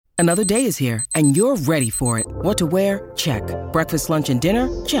Another day is here, and you're ready for it. What to wear? Check. Breakfast, lunch, and dinner?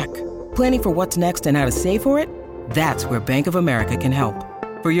 Check. Planning for what's next and how to save for it? That's where Bank of America can help.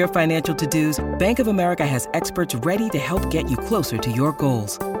 For your financial to-dos, Bank of America has experts ready to help get you closer to your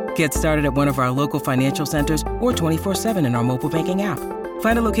goals. Get started at one of our local financial centers or 24/7 in our mobile banking app.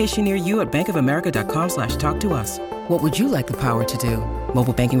 Find a location near you at bankofamerica.com/talktous. What would you like the power to do?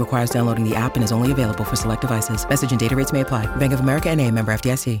 Mobile banking requires downloading the app and is only available for select devices. Message and data rates may apply. Bank of America N.A., member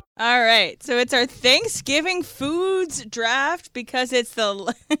FDIC. All right, so it's our Thanksgiving foods draft because it's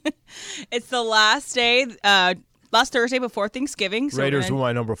the it's the last day, last Thursday before Thanksgiving. So Raiders were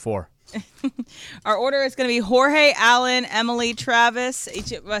my number 4. Our order is going to be Jorge, Alan, Emily, Travis,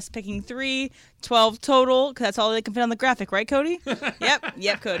 each of us picking 3, 12 total, because that's all they can fit on the graphic, right, Cody?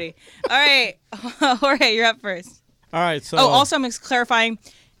 Yep, Cody. All right, Jorge, you're up first. All right, so... Oh, also, I'm just clarifying,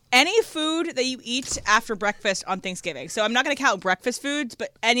 any food that you eat after breakfast on Thanksgiving. So I'm not going to count breakfast foods,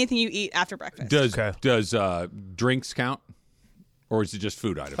 but anything you eat after breakfast. Does drinks count? Or is it just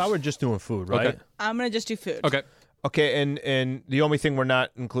food items? I thought we're just doing food, right? Okay. I'm going to just do food. Okay, and the only thing we're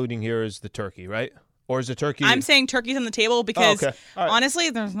not including here is the turkey, right? Or is the turkey... I'm saying turkey's on the table because, honestly,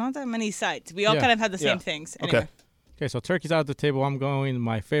 there's not that many sides. We all kind of have the same things. Anyway. Okay, so turkey's out the table. I'm going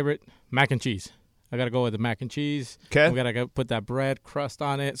my favorite, mac and cheese. I got to go with the mac and cheese. Okay. We got to put that bread crust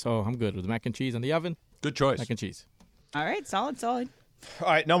on it, so I'm good with the mac and cheese in the oven. Good choice. Mac and cheese. All right, solid. All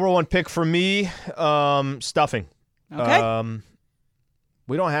right, number 1 pick for me, stuffing. Okay.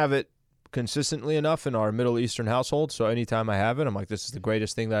 We don't have it consistently enough in our Middle Eastern household, so anytime I have it, I'm like, this is the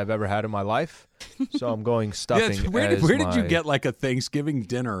greatest thing that I've ever had in my life. So I'm going stuffing. Where did you get like a Thanksgiving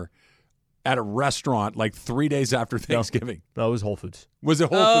dinner at a restaurant like 3 days after Thanksgiving? No, it was Whole Foods. Was it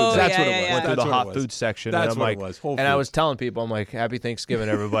Whole Foods? That's what it was. Yeah. Went through the hot food section. That's and I'm what like, it was. Whole and I Foods. was telling people, I'm like, happy Thanksgiving,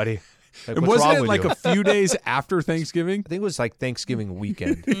 everybody. Like, and what's wasn't wrong it with like you? a few days after Thanksgiving? I think it was like Thanksgiving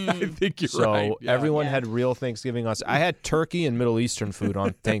weekend. I think you're right. So everyone had real Thanksgiving. I had turkey and Middle Eastern food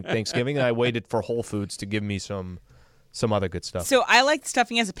on Thanksgiving, and I waited for Whole Foods to give me some other good stuff. So I like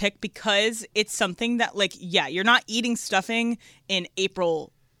stuffing as a pick because it's something that, like, you're not eating stuffing in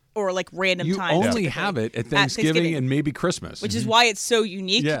April or like random times. You only have it at Thanksgiving and maybe Christmas. Which is why it's so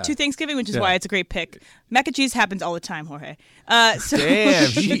unique to Thanksgiving, which is why it's a great pick. Mac and cheese happens all the time, Jorge. Damn,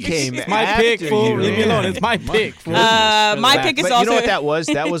 she came It's my pick, fool. Leave me alone. It's my pick, fool. My pick is but also... you know what that was?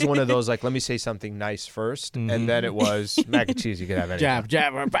 That was one of those, like, let me say something nice first, and then it was mac and cheese. You could have anything.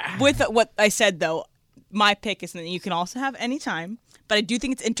 Jab. With what I said, though, my pick is something you can also have anytime, but I do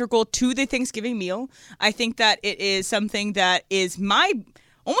think it's integral to the Thanksgiving meal. I think that it is something that is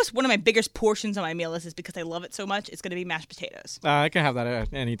almost one of my biggest portions on my meal list is because I love it so much. It's going to be mashed potatoes. I can have that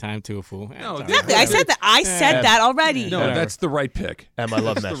at any time, too, fool. No, exactly. I said that. I said that already. No, that's the right pick. I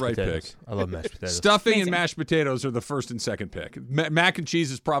love mashed the right potatoes. pick. I love mashed potatoes. Stuffing and mashed potatoes are the first and second pick. Mac and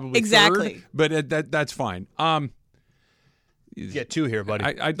cheese is probably Exactly. third, but that's fine. You get 2 here, buddy.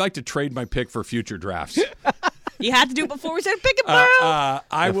 I'd like to trade my pick for future drafts. You had to do it before we started picking, bro.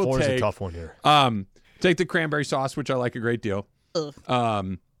 I will 4's take a tough one here. Take the cranberry sauce, which I like a great deal.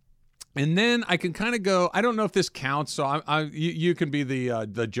 And then I can kind of go. I don't know if this counts, so you can be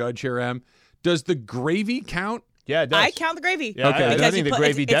the judge here, Em. Does the gravy count? Yeah, it does. I count the gravy. Yeah, okay. I think the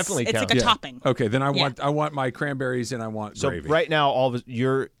gravy definitely it's counts. It's like a topping. Okay, then I want my cranberries and I want gravy. So right now, all of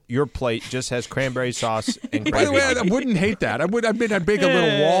your plate just has cranberry sauce and gravy. By the way, I wouldn't hate that. I'd make a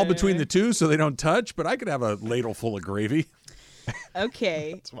little wall between the two so they don't touch, but I could have a ladle full of gravy.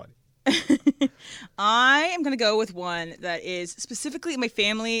 Okay. That's funny. I am going to go with one that is specifically in my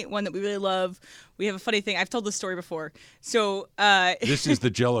family, one that we really love. We have a funny thing. I've told this story before. So this is the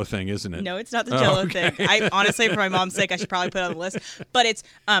Jell-O thing, isn't it? No, it's not the Jell-O thing. I honestly, for my mom's sake, I should probably put it on the list. But it's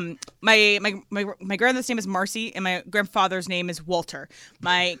my grandmother's name is Marcy, and my grandfather's name is Walter.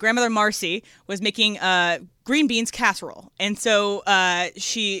 My grandmother Marcy was making green beans casserole, and so my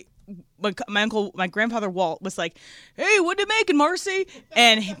grandfather Walt was like, "Hey, what are you making, Marcy?"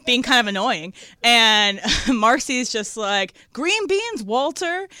 And being kind of annoying. And Marcy's just like, "Green beans,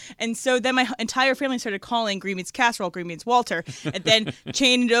 Walter." And so then my entire family started calling green beans casserole green beans Walter, and then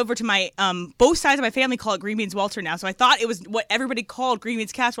changed it over to my both sides of my family call it green beans Walter now. So I thought it was what everybody called green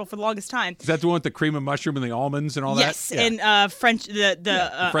beans casserole for the longest time. Is that the one with the cream of mushroom and the almonds and all yes, that? Yes, and French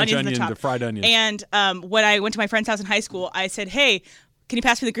French onions on the top. the fried onions. And when I went to my friend's house in high school, I said, "Hey, can you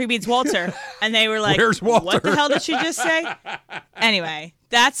pass me the green beans Walter?" And they were like, "Where's Walter? What the hell did she just say?" Anyway,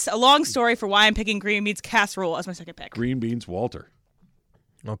 that's a long story for why I'm picking green beans casserole as my second pick. Green beans Walter.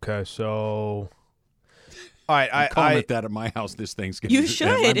 Okay, so... All right, I'm calling it that at my house this Thanksgiving. You should.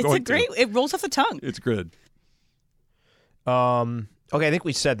 It rolls off the tongue. It's good. Okay, I think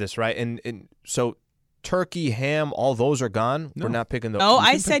we said this, right? And so turkey, ham, all those are gone. No. We're not picking those. No,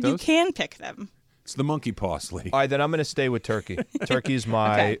 I pick said you those. can pick them. It's the monkey paw sleeve. All right, then I'm going to stay with turkey. Turkey is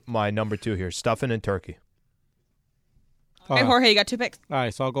my number 2 here. Stuffing and turkey. Okay, Jorge, you got 2 picks. All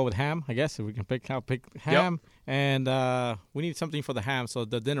right, so I'll go with ham. I guess if we can I'll pick ham, and we need something for the ham. So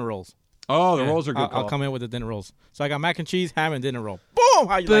the dinner rolls. Oh, the rolls are good. I'll come in with the dinner rolls. So I got mac and cheese, ham, and dinner roll. Boom!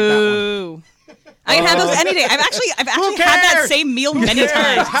 How you like that Boo. I can have those any day. I've actually had that same meal many one?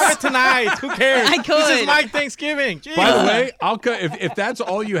 times. Have it tonight. Who cares? I could. This is my Thanksgiving. Jeez. By the way, I'll if that's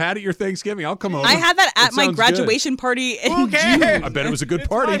all you had at your Thanksgiving, I'll come over. I had that at my sounds graduation party in Who cares? June. I bet it was a good It's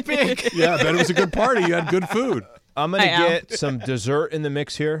party. my pick. Yeah, I bet it was a good party. You had good food. I'm going to I am. get some dessert in the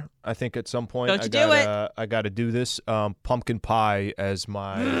mix here. I think at some point Don't you do it. I got to do this. Pumpkin pie as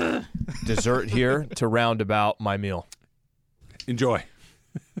my dessert here to round about my meal. Enjoy.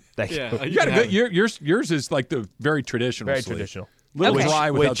 Thank Yeah, you. You got a good. Yours is like the very traditional. Very sleeve. traditional. Little Okay.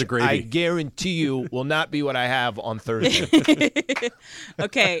 dry without Which the gravy. I guarantee you will not be what I have on Thursday.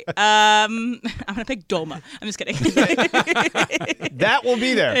 Okay, I'm gonna pick Dolma. I'm just kidding. That will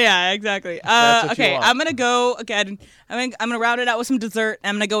be there. Yeah, exactly. That's what you Okay, want. I'm gonna go again. I'm gonna round it out with some dessert.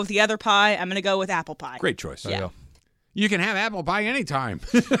 I'm gonna go with the other pie. I'm gonna go with apple pie. Great choice. Yeah. You can have apple pie anytime.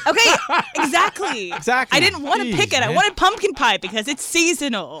 Okay, exactly. Exactly. I didn't want to Jeez, pick it. I man. wanted pumpkin pie because it's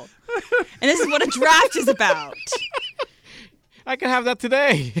seasonal, and this is what a draft is about. I can have that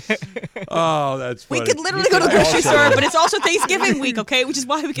today. Oh, that's funny. We could literally go to the grocery store, but it's also Thanksgiving week, okay? Which is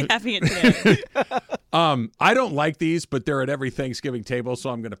why we can have it today. I don't like these, but they're at every Thanksgiving table, so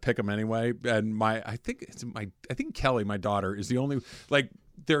I'm going to pick them anyway. And I think Kelly, my daughter, is the only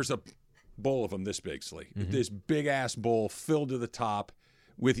there's a bowl of them this big, Slee. This big ass bowl filled to the top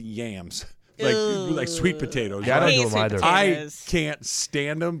with yams, like sweet potatoes. Yeah, I don't hate do them sweet either. potatoes. I can't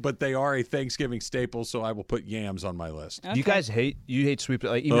stand them, but they are a Thanksgiving staple, so I will put yams on my list. Do you guys hate sweet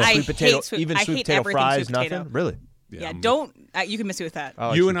even I sweet potato hate sweet- even I sweet hate potato everything fries sweet potato. nothing really. Yeah, don't. You can miss me with that. I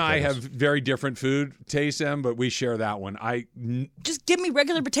like You sweet and I potatoes. have very different food tastes, Em, but we share that one. Just give me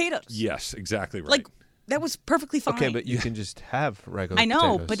regular potatoes. Yes, exactly right. Like, that was perfectly fine. Okay, but you can just have regular I know,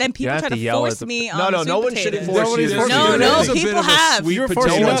 potatoes. but then You people have try to yell force at the- me No, on no, sweet no one should potatoes. force you. Nobody's to forcing do you. it. No, There's a bit people of a have. sweet You're potato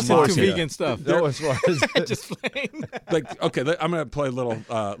forcing us force into you. vegan stuff. No one's forcing. Just plain. Okay, I'm going to play a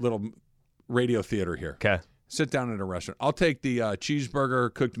little radio theater here. Okay. Sit down at a restaurant. I'll take the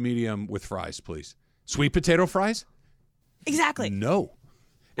cheeseburger cooked medium with fries, please. Sweet potato fries? Exactly. No.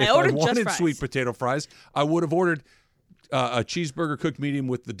 I If ordered just wanted fries. sweet potato fries, I would have ordered a cheeseburger cooked medium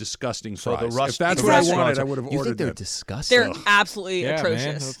with the disgusting So fries. the rust. If that's the what I Exactly. wanted, I would have You ordered think they're that. disgusting? They're absolutely Yeah, man.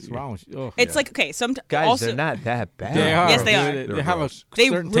 atrocious. What's wrong with you? Oh. It's like, okay, Guys, also, they're not that bad. They are. Yes, they are. They They're have a gross. They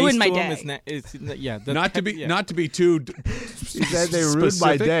certain ruin taste my to them. day. Not to be yeah. not to be too They ruined my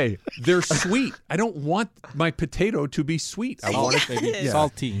specific. day. They're sweet. I don't want my potato to be sweet. I want it to be Yes.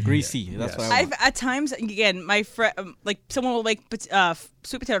 salty and greasy. That's what I I've want. at times again my friend like someone will make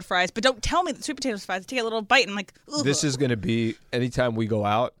sweet potato fries, but don't tell me that sweet potato fries. I take a little bite and I'm like, ugh. This is going to be anytime we go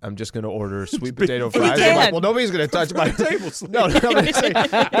out, I'm just going to order sweet potato You fries. I'm can. like, well, nobody's going to touch my table. No, I'm gonna say,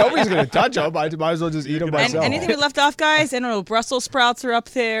 nobody's going to touch them. I might as well just eat them and myself. anything we left off, guys. I don't know. Brussels sprouts are up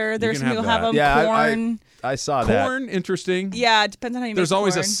there. There's can some people have have that. them. Yeah, Corn. I saw that. corn. Interesting. Yeah, it depends on how you There's make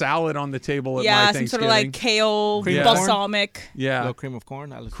always corn. a salad on the table at my Yeah, some Thanksgiving. sort of like kale, Cream balsamic, yeah. little cream of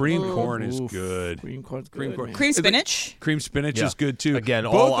corn. Cream Ooh, corn is oof. good. Cream corn's Cream good, corn. man. cream spinach. Cream spinach Yeah. is good too. Again,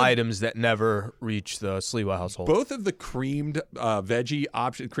 Both all of- items that never reach the Sliwa household. Both of the creamed veggie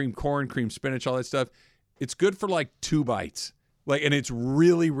option, cream corn, cream spinach, all that stuff. It's good for like 2 bites. And it's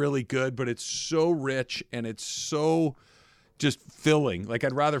really, really good, but it's so rich and it's so just filling. Like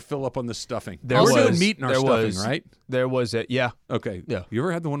I'd rather fill up on the stuffing. We're doing meat in our stuffing, right? There was a Okay. Yeah. You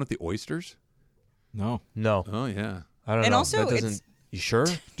ever had the one with the oysters? No. No, Oh yeah. I don't And know. also that it's- doesn't. You sure?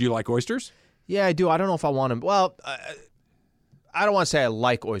 Do you like oysters? Yeah, I do. I don't know if I want them. Well, I don't want to say I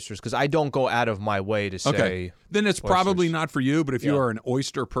like oysters because I don't go out of my way to say. Okay. Then it's probably oysters. not for you, but if you Yeah. are an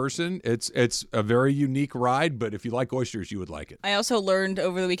oyster person, it's a very unique ride, but if you like oysters, you would like it. I also learned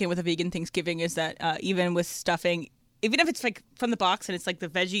over the weekend with a vegan Thanksgiving is that even with stuffing, even if it's like from the box and it's like the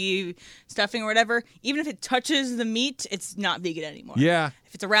veggie stuffing or whatever, even if it touches the meat, it's not vegan anymore. Yeah.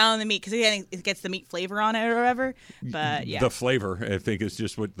 If it's around the meat, because it gets the meat flavor on it or whatever. But yeah. The flavor, I think, is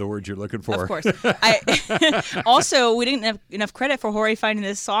just what the word you're looking for. Of course. Also, we didn't have enough credit for Hori finding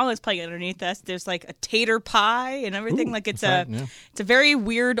this song that's playing underneath us. There's like a tater pie and everything. Ooh, like it's right, yeah. it's a very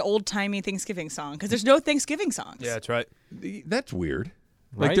weird old timey Thanksgiving song because there's no Thanksgiving songs. Yeah, that's right. That's weird.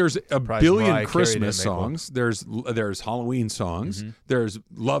 Like Right? there's a Surprised billion Mariah Carey Christmas didn't make one. songs. There's Halloween songs. There's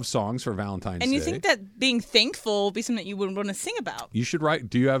love songs for Valentine's And you Day. think that being thankful would be something that you would want to sing about. You should write.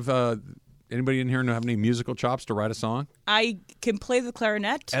 Do you have anybody in here have any musical chops to write a song? I can play the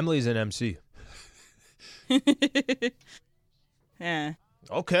clarinet. Emily's an MC. Yeah.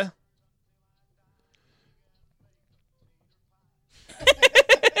 Okay.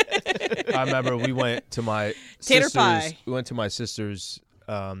 I remember we went to my Tater sister's, pie. We went to my sister's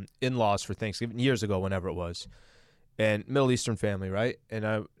in-laws for Thanksgiving years ago, whenever it was, and Middle Eastern family, right?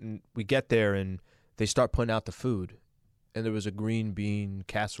 And we get there and they start putting out the food, and there was a green bean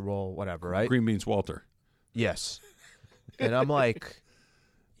casserole, whatever, right? Green beans, Walter. Yes. And I'm like,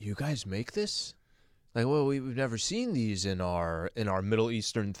 you guys make this? Like, well, we've never seen these in our Middle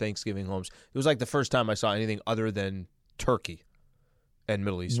Eastern Thanksgiving homes. It was like the first time I saw anything other than turkey and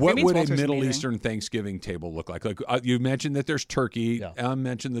Middle Eastern. What Green beans would a Walter's Middle amazing. Eastern Thanksgiving table look like? Like you mentioned that there's turkey. Yeah. I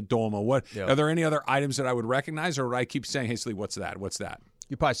mentioned the dolma. What Yeah. are there any other items that I would recognize, or would I keep saying, "Hey, Slee, what's that? What's that?"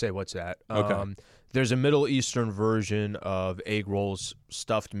 You probably say, what's that? Okay. There's a Middle Eastern version of egg rolls,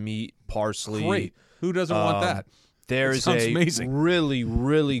 stuffed meat, parsley. Great. Who doesn't want that? There's sounds a amazing. really,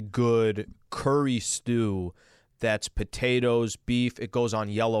 really good curry stew that's potatoes, beef. It goes on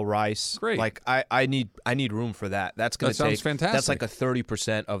yellow rice. Great. Like I need room for that. That's gonna That sounds take. fantastic. That's like a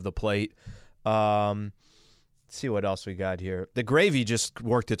 30% of the plate. Let's see what else we got here. The gravy just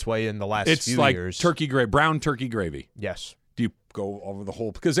worked its way in the last It's few like years. turkey gravy, brown turkey gravy. Yes. Do you go over the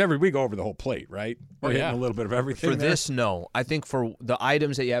whole? Because we go over the whole plate, right? We're Oh, hitting yeah. a little bit of everything For there. this, no. I think for the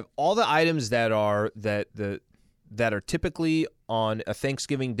items that you have, all the items that are typically on a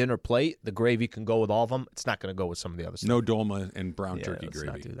Thanksgiving dinner plate, the gravy can go with all of them. It's not going to go with some of the other stuff. No dolma and brown Yeah, turkey let's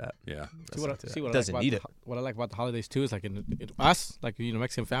gravy. not do that. Yeah. See what Doesn't I like need about what I like about the holidays too is like in us, like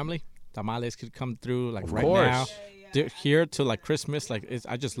Mexican family, tamales could come through like right course. now. Here to like Christmas, like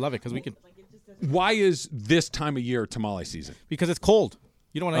I just love it because we can Why is this time of year tamale season? because it's cold.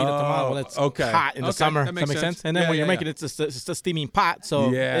 You don't want to eat a tamale when it's okay. hot in the Okay, summer. that Does that makes make sense? sense. And then Yeah, when you're yeah, making it, it's just a steaming pot. So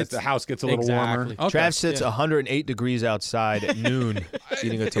Yeah, it's, the house gets a little warmer. Exactly. Okay. Trav sits 108 degrees outside at noon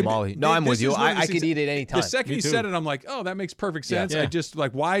eating a tamale. No, I'm This with you. is one of I those could things- eat it any time. The second Me you too. said it, I'm like, oh, that makes perfect Yeah. sense. Yeah. I just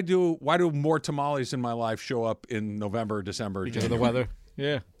like, why do more tamales in my life show up in November, December, because of the January? weather.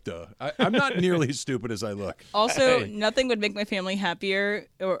 Yeah. Duh. I'm not nearly as stupid as I look. Also, nothing would make my family happier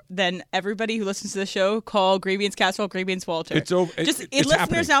than everybody who listens to the show call green beans casserole green beans Walter. It's over. Just it's listeners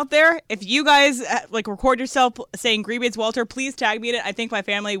happening. out there, if you guys like record yourself saying green beans Walter, please tag me in it. I think my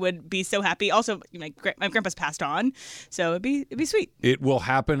family would be so happy. Also, my grandpa's passed on, so it'd be sweet. It will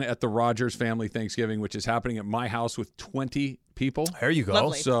happen at the Rogers family Thanksgiving, which is happening at my house with 20 people. There you go.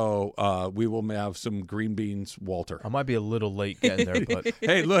 Lovely. So we will have some green beans, Walter. I might be a little late getting there, but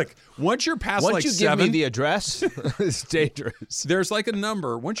Hey, look, once you're past once like you 7, give me the address, it's dangerous. there's like a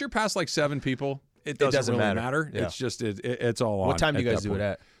number. Once you're past like 7 people, it doesn't really matter. Yeah. It's just it's all on. What time do you guys that do it point.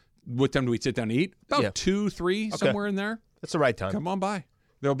 at? What time do we sit down and eat? About Yeah. 2, 3, somewhere in there. That's the right time. Come on by.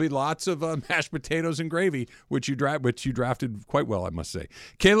 There'll be lots of mashed potatoes and gravy, which you drafted quite well, I must say.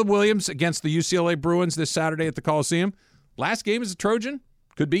 Caleb Williams against the UCLA Bruins this Saturday at the Coliseum. Last game as a Trojan?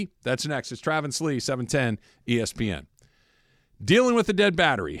 Could be. That's next. It's Travis Lee, 710 ESPN. Dealing with the dead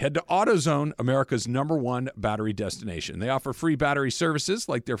battery. Head to AutoZone, America's #1 battery destination. They offer free battery services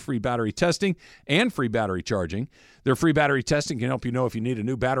like their free battery testing and free battery charging. Their free battery testing can help you know if you need a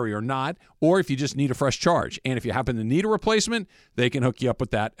new battery or not, or if you just need a fresh charge. And if you happen to need a replacement, they can hook you up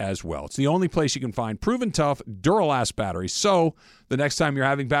with that as well. It's the only place you can find proven tough, Duralast batteries. So the next time you're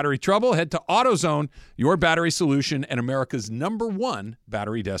having battery trouble, head to AutoZone, your battery solution and America's #1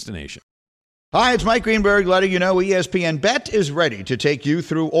 battery destination. Hi, it's Mike Greenberg letting you know ESPN Bet is ready to take you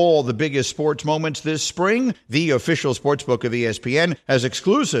through all the biggest sports moments this spring. The official sportsbook of ESPN has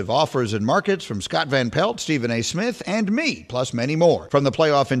exclusive offers and markets from Scott Van Pelt, Stephen A. Smith, and me, plus many more. From the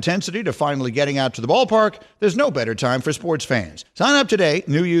playoff intensity to finally getting out to the ballpark, there's no better time for sports fans. Sign up today.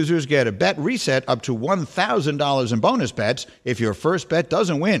 New users get a bet reset up to $1,000 in bonus bets if your first bet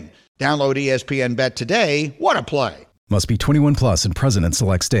doesn't win. Download ESPN Bet today. What a play. Must be 21 plus and present in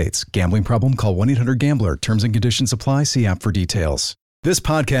select states. Gambling problem? Call 1-800-GAMBLER. Terms and conditions apply. See app for details. This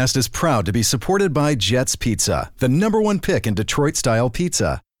podcast is proud to be supported by Jets Pizza, the #1 pick in Detroit-style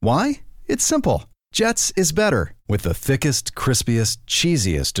pizza. Why? It's simple. Jets is better. With the thickest, crispiest,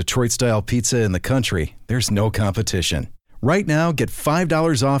 cheesiest Detroit-style pizza in the country, there's no competition. Right now, get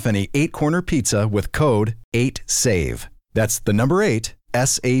 $5 off any 8-corner pizza with code 8SAVE. That's the number 8,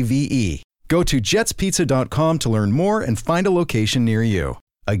 SAVE. Go to jetspizza.com to learn more and find a location near you.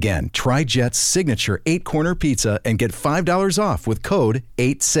 Again, try Jet's signature 8-corner pizza and get $5 off with code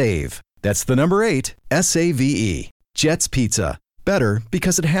 8SAVE. That's the number 8, SAVE. Jet's Pizza. Better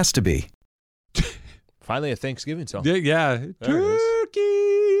because it has to be. Finally, a Thanksgiving song. Yeah. There it is.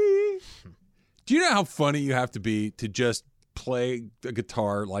 Turkey. Do you know how funny you have to be to just play a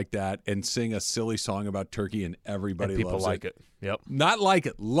guitar like that and sing a silly song about turkey and everybody And people loves like it. Yep. Not like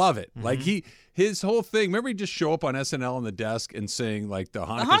it, love it. Like his whole thing. Remember, he'd just show up on SNL on the desk and sing like the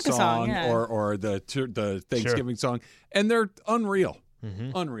Hanukkah song yeah. or the Thanksgiving song, and they're unreal,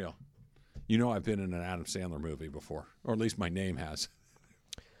 unreal. You know, I've been in an Adam Sandler movie before, or at least my name has.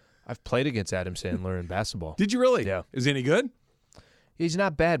 I've played against Adam Sandler in basketball. Did you really? Yeah. Is he any good? He's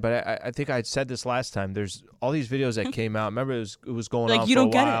not bad, but I think I said this last time. There's all these videos that came out. Remember, it was going Like, on you for a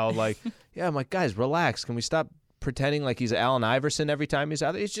don't get it. while. Like, yeah, I'm like, guys, relax. Can we stop pretending like he's Allen Iverson every time he's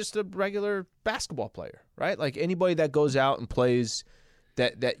out there? He's just a regular basketball player, right? Like anybody that goes out and plays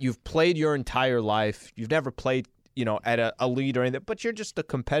that you've played your entire life. You've never played, at a lead or anything, but you're just a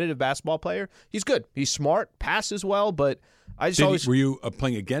competitive basketball player. He's good. He's smart, passes well, but I just always Were you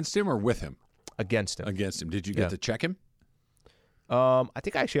playing against him or with him? against him. Against him. Did you get to check him? I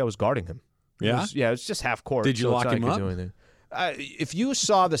think I was guarding him. Yeah? It was just half court. Did you so it's lock not him like I up? could do anything. If you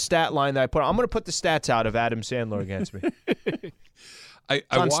saw the stat line that I put, I'm going to put the stats out of Adam Sandler against me. I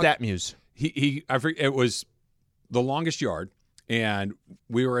on walked- StatMuse. I forget, it was the longest yard, and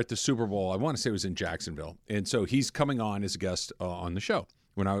we were at the Super Bowl. I want to say it was in Jacksonville, and so he's coming on as a guest on the show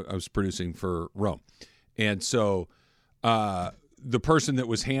when I was producing for Rome, and so the person that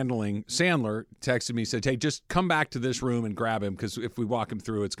was handling Sandler texted me, said, "Hey, just come back to this room and grab him, because if we walk him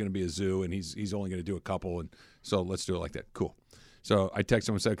through, it's going to be a zoo, and he's only going to do a couple, and so let's do it like that." Cool. So I text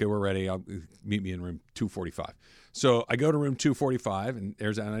him and said, "Okay, we're ready. I'll meet me in room 245." So I go to room 245, and I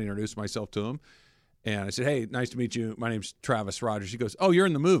introduced myself to him, and I said, "Hey, nice to meet you. My name's Travis Rogers." He goes, "Oh, you're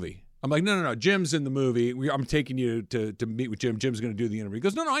in the movie." I'm like, No. Jim's in the movie. I'm taking you to meet with Jim. Jim's going to do the interview." He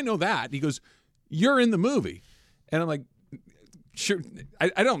goes, No, I know that." He goes, "You're in the movie," and I'm like, "Sure,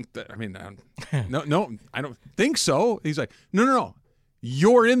 I don't. I mean, no, I don't think so." He's like, No,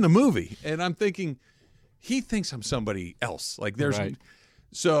 you're in the movie," and I'm thinking, he thinks I'm somebody else. Like there's, Right.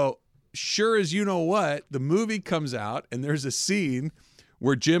 So sure as you know what, the movie comes out and there's a scene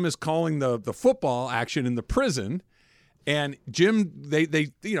where Jim is calling the football action in the prison, and Jim they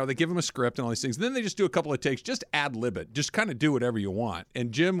give him a script and all these things. And then they just do a couple of takes, just ad lib it, just kind of do whatever you want.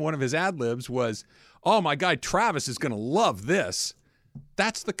 And Jim, one of his ad libs was, "Oh, my guy Travis is going to love this."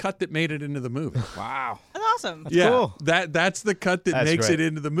 That's the cut that made it into the movie. Wow. That's awesome. Yeah, cool. that's the cut that That's makes great. it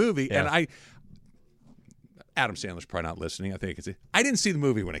into the movie. Yeah. And Adam Sandler's probably not listening. I didn't see the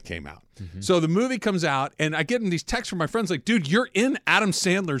movie when it came out. So the movie comes out, and I get these texts from my friends like, "Dude, you're in Adam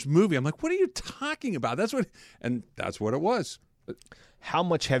Sandler's movie." I'm like, "What are you talking about?" That's what it was. How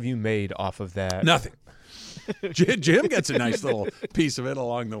much have you made off of that? Nothing. Jim gets a nice little piece of it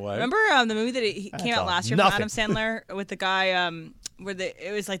along the way. Remember the movie that he came out last year nothing. from Adam Sandler with the guy where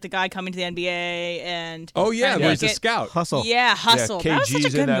it was like the guy coming to the NBA and Oh yeah, trying to there's make a it- scout. Hustle. Yeah, Hustle. Yeah, That was such a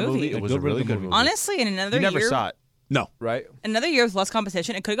KG's good in that movie. It was a really good movie. Honestly, in another You never year, saw it, No. right? another year with less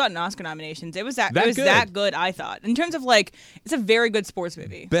competition, it could have gotten Oscar nominations. It was that That it was good? that good, I thought. In terms of like, it's a very good sports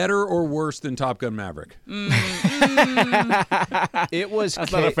movie. Better or worse than Top Gun Maverick? It was.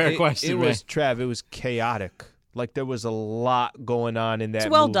 That's not a fair question, It man. was Trav. It was chaotic. Like there was a lot going on in that.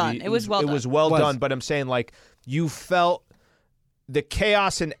 well movie. done. It was well It done. was well Was. done. But I'm saying like you felt the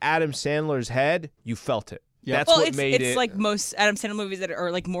chaos in Adam Sandler's head. You felt it. Yeah. That's Well, what it's made it. like most Adam Sandler movies that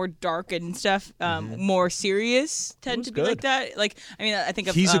are like more dark and stuff, more serious tend was to be like good. that. Like, I mean, I think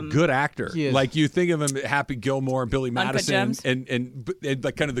of He's a good actor. He is. Like you think of him, Happy Gilmore and Billy Uncut Madison, Gems. and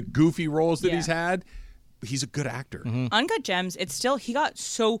like kind of the goofy roles that Yeah. he's had. He's a good actor. Uncut Gems. It's still he got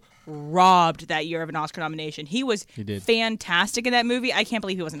so robbed that year of an Oscar nomination. He was did. fantastic in that movie. I can't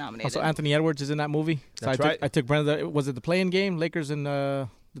believe he wasn't nominated. Also, Anthony Edwards is in that movie. So That's I right. took, I took Brenda. Was it the playing game? Lakers and the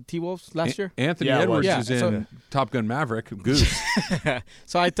T-Wolves last year? Anthony Yeah, it Edwards was. is Yeah, in Top Gun Maverick. Goose.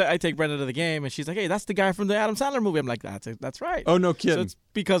 So I take Brenda to the game, and she's like, "Hey, that's the guy from the Adam Sandler movie." I'm like, "That's right." Oh, no So kidding. it's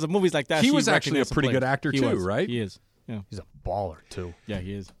because of movies like that. He she was actually a recognized the pretty player. good actor He too, was. right? He is. Yeah, He's a baller too. yeah,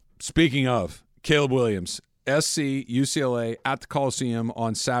 he is. Speaking of Caleb Williams, SC UCLA at the Coliseum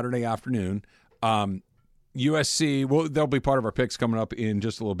on Saturday afternoon. USC, well, they'll be part of our picks coming up in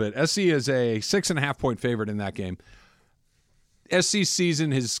just a little bit. SC is a 6.5-point favorite in that game. SC's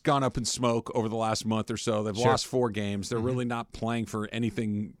season has gone up in smoke over the last month or so. They've lost 4 games. They're really not playing for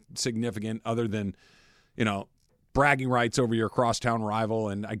anything significant other than, bragging rights over your crosstown rival,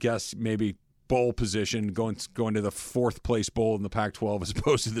 and I guess maybe bowl position, going to the 4th place bowl in the Pac-12 as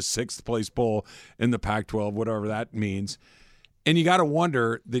opposed to the 6th place bowl in the Pac-12, whatever that means. And you got to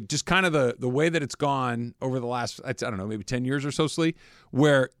wonder that just kind of the way that it's gone over the last, I don't know, maybe 10 years or so, Slee,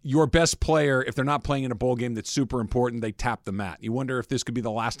 where your best player, if they're not playing in a bowl game that's super important, they tap the mat. You wonder if this could be the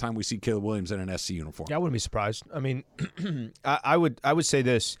last time we see Caleb Williams in an SC uniform. Yeah, I wouldn't be surprised. I mean, I would say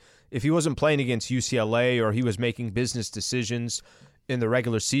this: if he wasn't playing against UCLA or he was making business decisions in the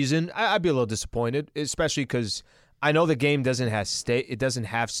regular season, I'd be a little disappointed, especially because I know the game doesn't have stake. It doesn't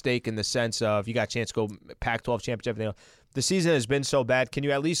have stake in the sense of you got a chance to go Pac-12 championship, everything else. The season has been so bad. Can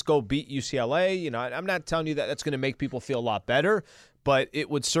you at least go beat UCLA? You know, I'm not telling you that that's going to make people feel a lot better, but it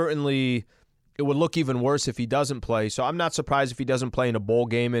would look even worse if he doesn't play. So I'm not surprised if he doesn't play in a bowl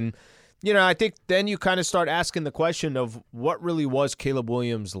game. And, you know, I think then you kind of start asking the question of what really was Caleb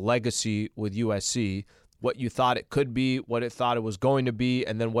Williams' legacy with USC, what you thought it could be, what it thought it was going to be,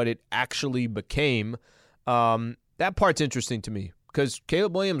 and then what it actually became. That part's interesting to me because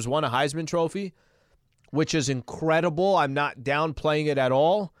Caleb Williams won a Heisman Trophy, which is incredible. I'm not downplaying it at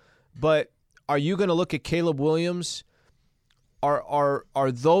all. But are you going to look at Caleb Williams?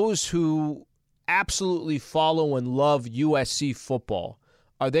 Are those who absolutely follow and love USC football,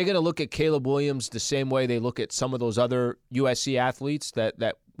 are they going to look at Caleb Williams the same way they look at some of those other USC athletes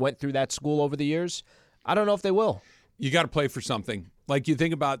that went through that school over the years? I don't know if they will. You got to play for something. Like you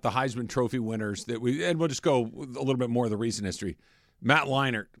think about the Heisman Trophy winners and we'll just go a little bit more of the recent history. Matt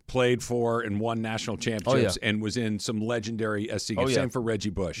Leinart played for and won national championships and was in some legendary SC games. Same for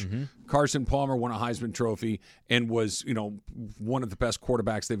Reggie Bush. Mm-hmm. Carson Palmer won a Heisman Trophy and was, one of the best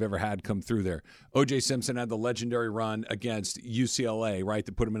quarterbacks they've ever had come through there. O.J. Simpson had the legendary run against UCLA, right,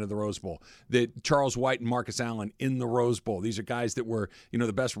 that put him into the Rose Bowl. Charles White and Marcus Allen in the Rose Bowl. These are guys that were,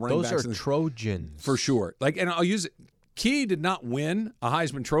 the best running backs. Those are Trojans. For sure. And I'll use it. Key did not win a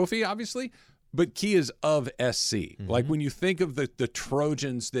Heisman Trophy, obviously, but Key is of SC. Mm-hmm. Like when you think of the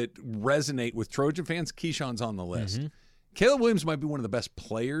Trojans that resonate with Trojan fans, Keyshawn's on the list. Mm-hmm. Caleb Williams might be one of the best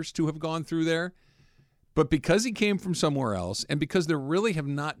players to have gone through there, but because he came from somewhere else and because there really have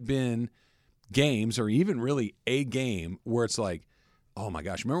not been games or even really a game where it's like, oh my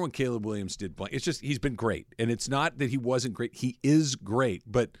gosh, remember when Caleb Williams did play? It's just he's been great. And it's not that he wasn't great. He is great,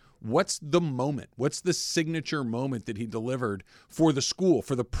 but what's the moment? What's the signature moment that he delivered for the school,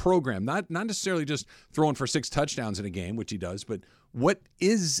 for the program? Not necessarily just throwing for 6 touchdowns in a game, which he does, but what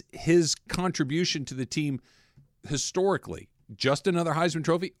is his contribution to the team historically? Just another Heisman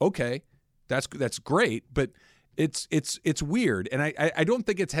Trophy? Okay, that's great, but it's weird, and I don't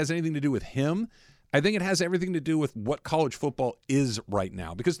think it has anything to do with him. I think it has everything to do with what college football is right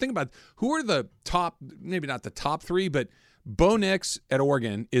now. Because think about who are the top, maybe not the top 3, but Bo Nix at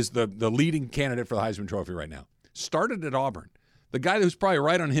Oregon is the leading candidate for the Heisman Trophy right now. Started at Auburn. The guy who's probably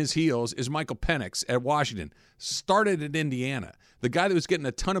right on his heels is Michael Penix at Washington. Started at Indiana. The guy that was getting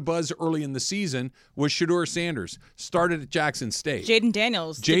a ton of buzz early in the season was Shedeur Sanders. Started at Jackson State. Jaden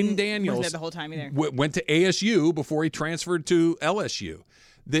Daniels wasn't there the whole time either. Went to ASU before he transferred to LSU.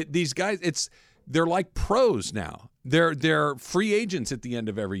 These guys, they're like pros now. They're free agents at the end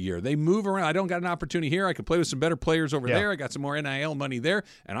of every year. They move around. I don't got an opportunity here. I could play with some better players over there. I got some more NIL money there,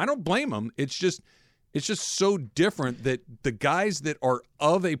 and I don't blame them. It's just so different that the guys that are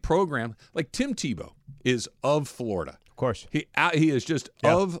of a program, like Tim Tebow, is of Florida. Of course, he is just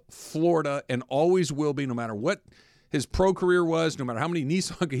of Florida and always will be, no matter what his pro career was, no matter how many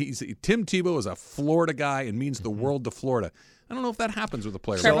Nissan. Tim Tebow is a Florida guy and means the world to Florida. I don't know if that happens with a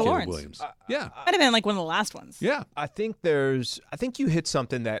player like Caleb Williams. Might have been like one of the last ones. Yeah. I think you hit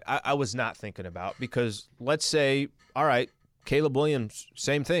something that I was not thinking about because let's say, all right, Caleb Williams,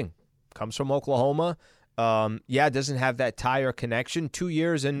 same thing, comes from Oklahoma. Doesn't have that tie or connection. 2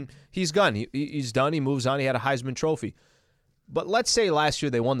 years and he's gone. He's done. He moves on. He had a Heisman Trophy. But let's say last year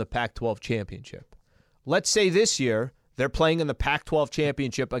they won the Pac-12 championship. Let's say this year they're playing in the Pac-12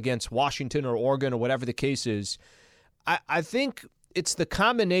 championship against Washington or Oregon or whatever the case is. I think it's the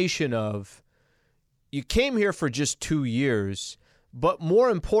combination of you came here for just 2 years, but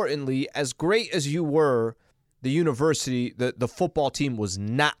more importantly, as great as you were, the university, the football team was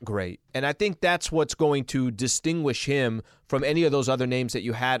not great. And I think that's what's going to distinguish him from any of those other names that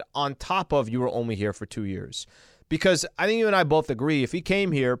you had on top of you were only here for 2 years. Because I think you and I both agree, if he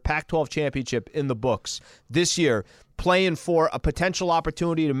came here, Pac-12 championship in the books this year, playing for a potential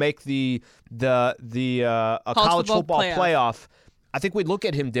opportunity to make the college football playoff, I think we'd look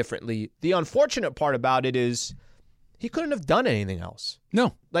at him differently. The unfortunate part about it is he couldn't have done anything else.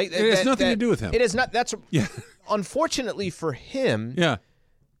 No, it has nothing to do with him. It is not. That's unfortunately for him. Yeah,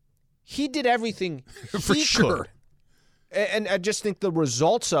 he did everything for sure. Could. And I just think the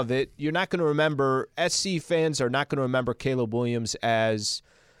results of it, you're not going to remember, SC fans are not going to remember Caleb Williams as,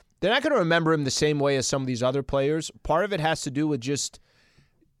 they're not going to remember him the same way as some of these other players. Part of it has to do with just,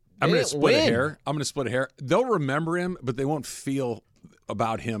 I'm going to split a hair. They'll remember him, but they won't feel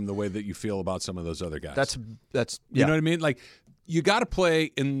about him the way that you feel about some of those other guys. That's you know what I mean? Like you got to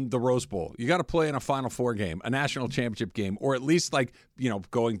play in the Rose Bowl. You got to play in a Final Four game, a national championship game, or at least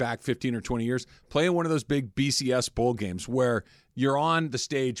going back 15 or 20 years, play in one of those big BCS bowl games where you're on the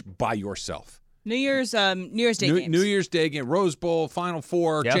stage by yourself. New Year's Day games. New Year's Day game, Rose Bowl, Final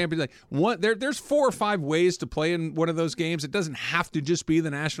Four, Yep. Champions League. There's 4 or 5 ways to play in one of those games. It doesn't have to just be the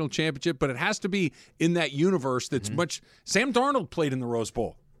national championship, but it has to be in that universe that's much. Sam Darnold played in the Rose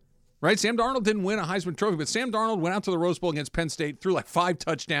Bowl. Right? Sam Darnold didn't win a Heisman Trophy, but Sam Darnold went out to the Rose Bowl against Penn State, threw like 5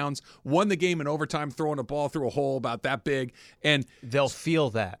 touchdowns, won the game in overtime, throwing a ball through a hole about that big. And they'll feel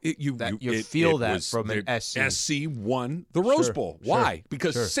that. You feel that from an SC. SC won the Rose Bowl. Why? Sure.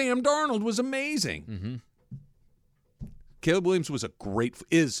 Because Sam Darnold was amazing. Mm-hmm. Caleb Williams is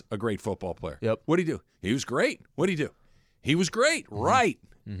a great football player. Yep. What'd he do? He was great. What'd he do? He was great. Mm-hmm. Right.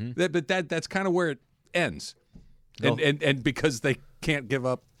 Mm-hmm. That's kind of where it ends. And because they can't give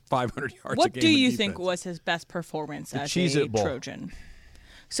up 500 yards a game. What do you think defense. was his best performance as Cheez-It a Bowl. Trojan?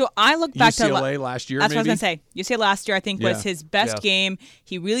 So I look back UCLA to last year. That's maybe? what I was going to say. UCLA last year, I think, was his best game.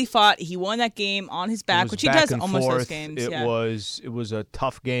 He really fought. He won that game on his back, which he does almost those games. It was a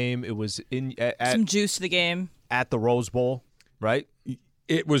tough game. It was some juice to the game at the Rose Bowl, right?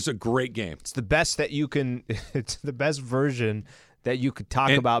 It was a great game. It's the best that you can. It's the best version that you could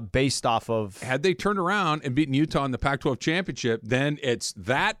talk about based off of. Had they turned around and beaten Utah in the Pac-12 championship, then it's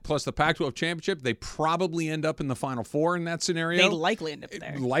that plus the Pac-12 championship. They probably end up in the Final Four in that scenario. They likely end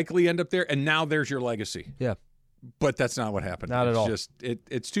up there. And now there's your legacy. Yeah. But that's not what happened. Not at all.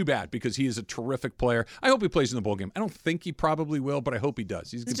 It's too bad because he is a terrific player. I hope he plays in the bowl game. I don't think he probably will, but I hope he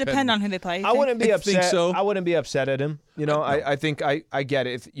does. He's Does it depend on who they play? I wouldn't be upset. Think so. I wouldn't be upset at him. You know, I think I get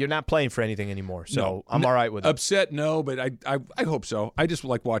it. You're not playing for anything anymore, so I'm all right with it. Upset, no, but I hope so. I just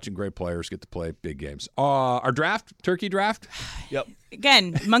like watching great players get to play big games. Our draft, turkey draft. Yep.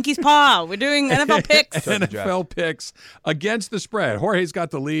 Again, monkey's paw. We're doing NFL picks. NFL picks against the spread. Jorge's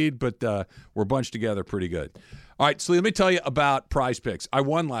got the lead, but we're bunched together pretty good. All right, so let me tell you about Prize Picks. I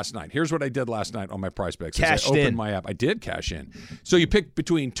won last night. Here's what I did last night on my Prize Picks. Cashed I opened in. my app. I did cash in. So you pick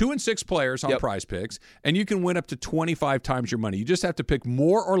between 2 and 6 players on Prize Picks, and you can win up to 25 times your money. You just have to pick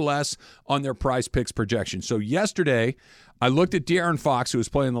more or less on their Prize Picks projection. So yesterday, I looked at De'Aaron Fox, who was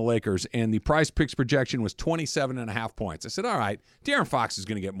playing the Lakers, and the Prize Picks projection was 27.5 points. I said, all right, De'Aaron Fox is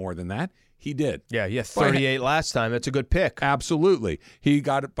going to get more than that. He did. Yeah, 38 last time. That's a good pick. Absolutely. He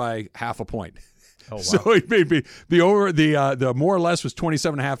got it by half a point. Oh, wow. So it made me the more or less was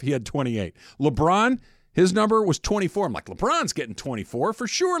 27.5. He had 28. LeBron, his number was 24. I'm like, LeBron's getting 24 for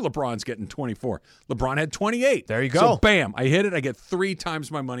sure. LeBron's getting 24. LeBron had 28. There you go. So bam, I hit it. I get 3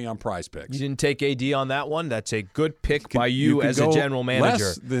 times my money on Prize Picks. You didn't take AD on that one. That's a good pick by you as a general manager.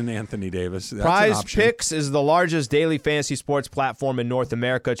 Less than Anthony Davis. That's Prize an option. Picks is the largest daily fantasy sports platform in North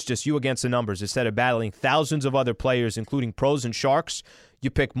America. It's just you against the numbers. Instead of battling thousands of other players, including pros and sharks, you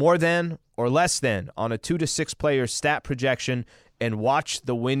pick more than or less than on a 2 to 6 player stat projection and watch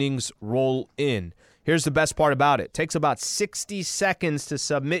the winnings roll in. Here's the best part about it. It takes about 60 seconds to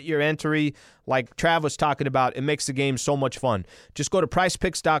submit your entry. Like Trav was talking about, it makes the game so much fun. Just go to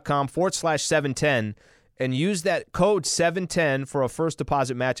prizepicks.com/710 and use that code 710 for a first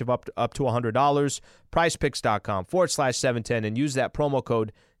deposit match of up to $100. Prizepicks.com/710 and use that promo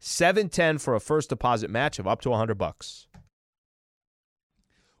code 710 for a first deposit match of up to $100.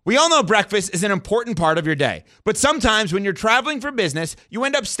 We all know breakfast is an important part of your day, but sometimes when you're traveling for business, you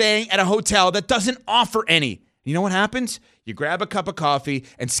end up staying at a hotel that doesn't offer any. You know what happens? You grab a cup of coffee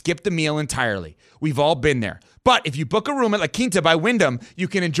and skip the meal entirely. We've all been there. But if you book a room at La Quinta by Wyndham, you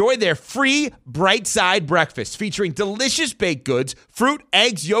can enjoy their free Bright Side breakfast featuring delicious baked goods, fruit,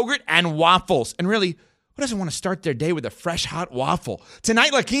 eggs, yogurt, and waffles. And really, who doesn't want to start their day with a fresh, hot waffle?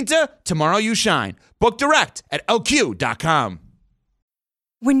 Tonight, La Quinta, tomorrow you shine. Book direct at lq.com.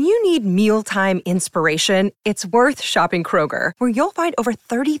 When you need mealtime inspiration, it's worth shopping Kroger, where you'll find over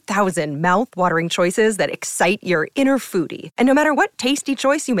 30,000 mouth-watering choices that excite your inner foodie. And no matter what tasty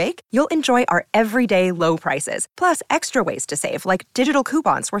choice you make, you'll enjoy our everyday low prices, plus extra ways to save, like digital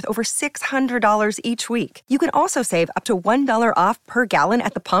coupons worth over $600 each week. You can also save up to $1 off per gallon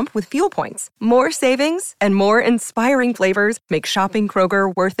at the pump with fuel points. More savings and more inspiring flavors make shopping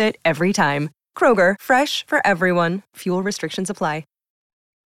Kroger worth it every time. Kroger, fresh for everyone. Fuel restrictions apply.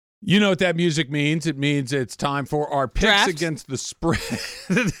 You know what that music means. It means it's time for our picks Draft? against the spread.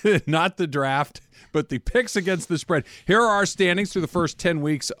 Not the draft, but the picks against the spread. Here are our standings through the first 10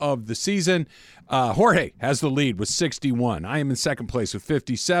 weeks of the season. Jorge has the lead with 61. I am in second place with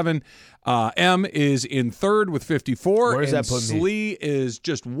 57. M is in third with 54. Where does and that put me? Slee is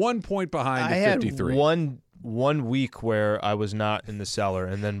just 1 point behind at 53. I had one 1 week where I was not in the cellar,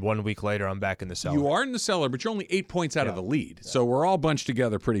 and then 1 week later I'm back in the cellar. You are in the cellar, but you're only 8 points out of the lead. So we're all bunched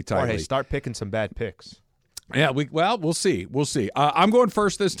together pretty tightly. Hey, start picking some bad picks. Yeah, we'll see. We'll see. I'm going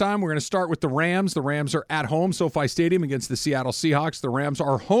first this time. We're going to start with the Rams. The Rams are at home, SoFi Stadium, against the Seattle Seahawks. The Rams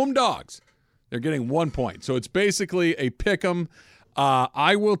are home dogs. They're getting 1 point. So it's basically a pick 'em.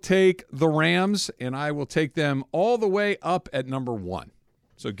 I will take the Rams, and I will take them all the way up at number 1.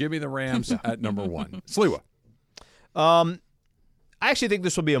 So give me the Rams at number 1. Sliwa. I actually think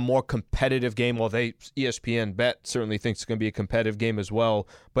this will be a more competitive game. Well, ESPN Bet certainly thinks it's going to be a competitive game as well.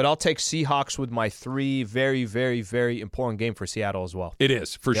 But I'll take Seahawks with my 3. Very, very, very important game for Seattle as well. It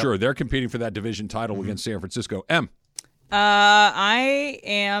is, for sure. They're competing for that division title against San Francisco. M. I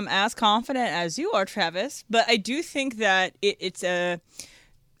am as confident as you are, Travis, but I do think that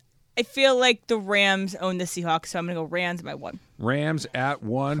I feel like the Rams own the Seahawks, so I'm going to go Rams by 1. Rams at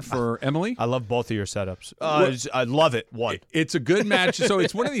 1 for Emily. I love both of your setups. I love it. 1. It's a good match. So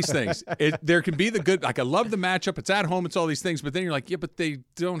it's one of these things. There can be the good. Like, I love the matchup. It's at home. It's all these things. But then you're like, yeah, but they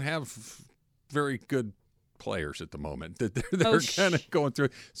don't have very good players at the moment. They're kind of going through.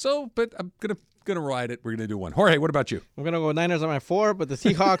 So, but I'm gonna ride it. We're gonna do 1. Jorge, what about you? I'm gonna go Niners on my 4, but the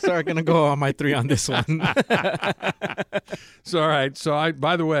Seahawks are gonna go on my 3 on this one. So all right. So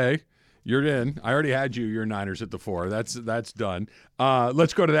by the way, you're in. I already had your Niners at the 4. That's done.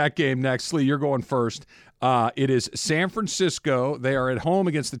 Let's go to that game next. Slee, you're going first. It is San Francisco. They are at home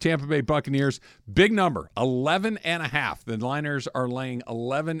against the Tampa Bay Buccaneers. Big number, 11.5. The Niners are laying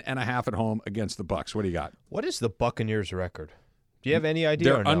 11.5 at home against the Bucs. What do you got? What is the Buccaneers' record? Do you have any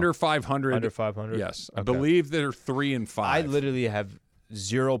idea? They're or no? under 500. Under 500? Yes. Okay. I believe they're 3-5. I literally have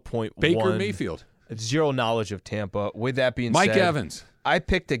 0.1. Baker Mayfield. Zero knowledge of Tampa. With that being Mike said, Evans. I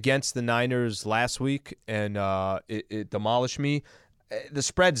picked against the Niners last week, and it demolished me. The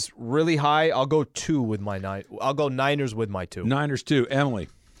spread's really high. I'll go 2 with my 9. I'll go Niners with my 2. Niners 2. Emily.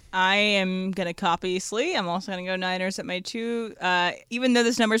 I am going to copy Slee. I'm also going to go Niners at my 2. Even though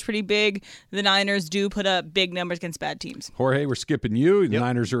this number is pretty big, the Niners do put up big numbers against bad teams. Jorge, we're skipping you. The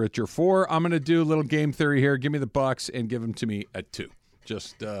Niners are at your 4. I'm going to do a little game theory here. Give me the Bucs and give them to me at 2.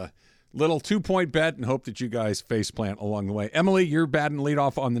 Just little 2-point bet and hope that you guys faceplant along the way. Emily, you're batting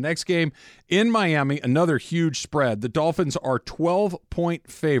leadoff on the next game. In Miami, another huge spread. The Dolphins are 12-point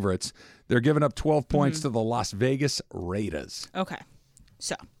favorites. They're giving up 12 points to the Las Vegas Raiders. Okay.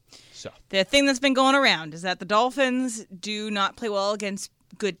 So the thing that's been going around is that the Dolphins do not play well against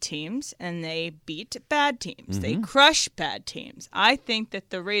good teams, and they beat bad teams. They crush bad teams. I think that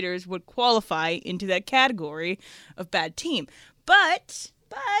the Raiders would qualify into that category of bad team. But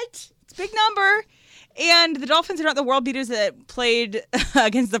it's a big number. And the Dolphins are not the world beaters that played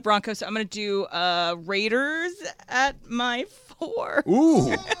against the Broncos, so I'm going to do Raiders at my 4. Ooh,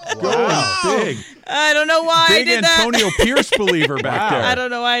 going big. I don't know why I did that. Big Antonio Pierce believer back there. I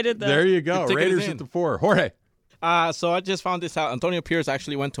don't know why I did that. There you go. The ticket is Raiders in. at the 4. Jorge. So I just found this out. Antonio Pierce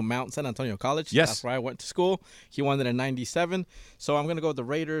actually went to Mount San Antonio College. Yes. That's where I went to school. He won it in 97. So I'm going to go with the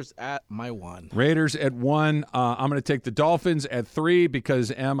Raiders at my 1. Raiders at 1. I'm going to take the Dolphins at 3 because,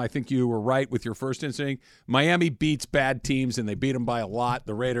 Em, I think you were right with your first instinct. Miami beats bad teams, and they beat them by a lot.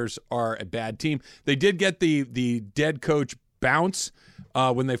 The Raiders are a bad team. They did get the dead coach bounce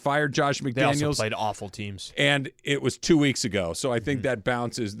when they fired Josh McDaniels. They also played awful teams. And it was 2 weeks ago. So I think that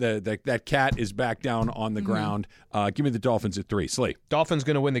bounce is that cat is back down on the ground. Give me the Dolphins at 3. Slee. Dolphins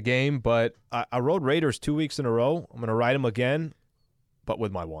going to win the game, but I rode Raiders 2 weeks in a row. I'm going to ride them again, but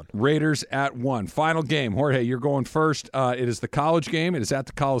with my 1. Raiders at 1. Final game. Jorge, you're going first. It is the college game. It is at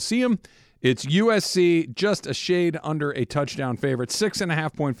the Coliseum. It's USC, just a shade under a touchdown favorite,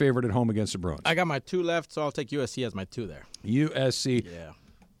 6.5-point favorite at home against the Bruins. I got my 2 left, so I'll take USC as my 2 there. USC. Yeah.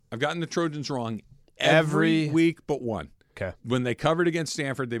 I've gotten the Trojans wrong every week but one. Okay. When they covered against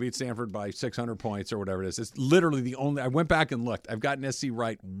Stanford, they beat Stanford by 600 points or whatever it is. It's literally the only – I went back and looked. I've gotten SC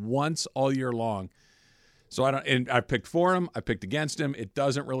right once all year long. So I picked for him. I picked against him. It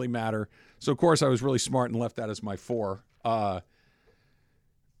doesn't really matter. So, of course, I was really smart and left that as my 4.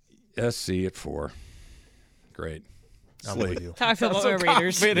 SC at 4. Great. I'm with you. How I feel about my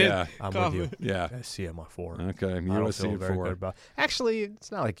Raiders. Yeah. I'm with you. Yeah. SC at my 4. Okay. I don't USC feel at very 4. good about. Actually,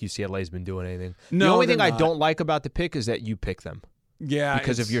 it's not like UCLA's been doing anything. No, the only thing they're I not. don't like about the pick is that you pick them. Yeah.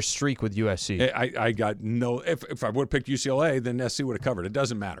 Because of your streak with USC. I got no – if I would have picked UCLA, then SC would have covered. It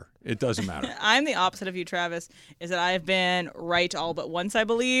doesn't matter. It doesn't matter. I'm the opposite of you, Travis, is that I've been right all but once, I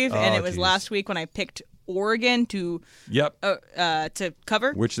believe. And it was last week when I picked Oregon to Yep. to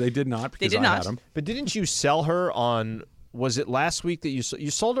cover. Which they did not because They did I not. had them. But didn't you sell her on Was it last week that you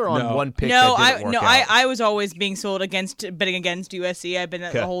sold her on No. one pick? No, that didn't work out? I was always being sold betting against USC. I've been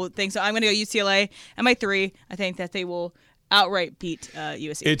at the whole thing, so I'm going to go UCLA at my 3. I think that they will outright beat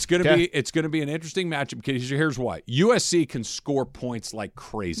USC. It's gonna be an interesting matchup because here's why: USC can score points like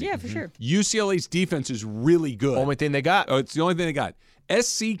crazy. Yeah, for sure. UCLA's defense is really good. Only thing they got. Oh, it's the only thing they got.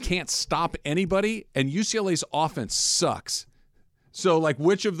 SC can't stop anybody, and UCLA's offense sucks. So, like,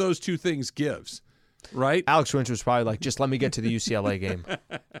 which of those two things gives? Right? Alex Winter was probably like, just let me get to the UCLA game.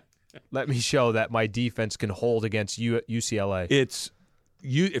 Let me show that my defense can hold against UCLA.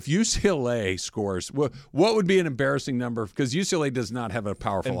 If UCLA scores, what would be an embarrassing number? Because UCLA does not have a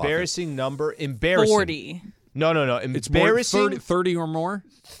powerful embarrassing offense. number. Embarrassing. 40. No. It's more Embarrassing. 30 or more?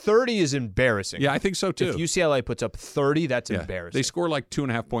 30 is embarrassing. Yeah, I think so, too. If UCLA puts up 30, that's embarrassing. They score like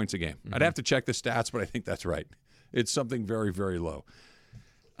 2.5 points a game. I'd have to check the stats, but I think that's right. It's something very, very low.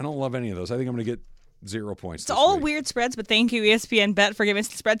 I don't love any of those. I think I'm going to get 0 points. It's all weird spreads, but thank you, ESPN Bet, for giving us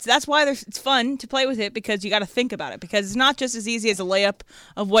the spreads. That's why it's fun to play with it, because you got to think about it. Because it's not just as easy as a layup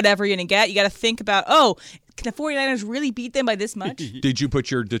of whatever you're going to get. You got to think about, can the 49ers really beat them by this much? Did you put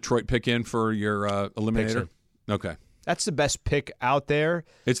your Detroit pick in for your eliminator? Okay. That's the best pick out there.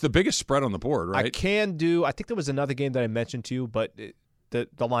 It's the biggest spread on the board, right? I think there was another game that I mentioned to you, but the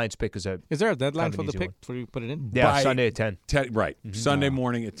Lions pick is Is there a deadline kind of for an the easy pick one. before you put it in? Yeah, By Sunday at 10. Right. Sunday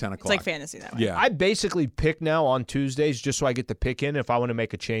morning at 10 It's o'clock. like fantasy that way. Yeah. I basically pick now on Tuesdays just so I get the pick in. If I want to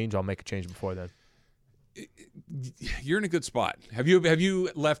make a change, I'll make a change before then. You're in a good spot. Have you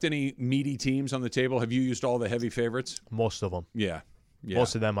left any meaty teams on the table? Have you used all the heavy favorites? Most of them. Yeah.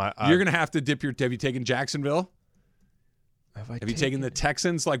 Most of them. You're going to have to dip your – have you taken Jacksonville? Have you taken the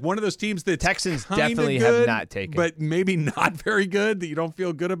Texans? Like one of those teams that Texans kinda definitely good, have not taken. but maybe not very good that you don't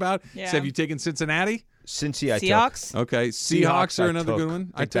feel good about. Yeah. So have you taken Cincinnati? Cincy I Seahawks? Okay. Seahawks are I another took. good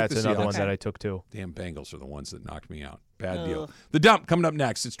one. I think took that's the another Seahawks. one that I took too. Damn Bengals are the ones that knocked me out. Bad deal. The Dump coming up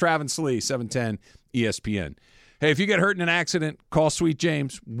next. It's Travis Lee, 710 ESPN. Hey, if you get hurt in an accident, call Sweet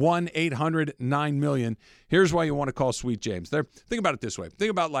James, 1-800-9-million. Here's why you want to call Sweet James. Think about it this way.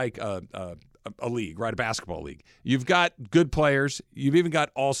 Think about like a league, right? A basketball league. You've got good players. You've even got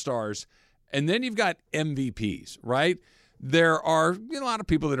all-stars. And then you've got MVPs, right? There are a lot of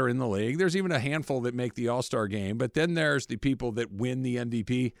people that are in the league. There's even a handful that make the all-star game. But then there's the people that win the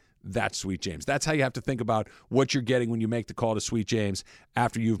MVP. That's Sweet James. That's how you have to think about what you're getting when you make the call to Sweet James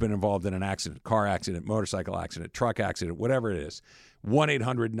after you've been involved in an accident, car accident, motorcycle accident, truck accident, whatever it is.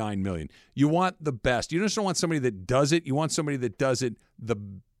 1-800-9-million. You want the best. You just don't want somebody that does it. You want somebody that does it the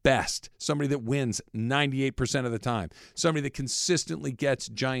best, somebody that wins 98% of the time, somebody that consistently gets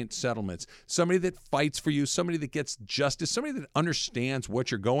giant settlements, somebody that fights for you, somebody that gets justice, somebody that understands what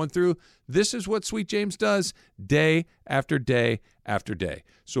you're going through. This is what Sweet James does day after day after day.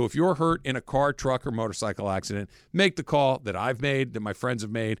 So if you're hurt in a car, truck, or motorcycle accident, make the call that I've made, that my friends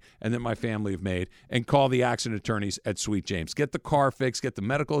have made, and that my family have made, and call the accident attorneys at Sweet James. Get the car fixed, get the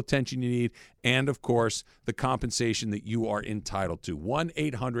medical attention you need, and, of course, the compensation that you are entitled to.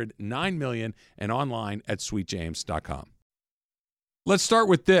 1-800-9-million and online at sweetjames.com. Let's start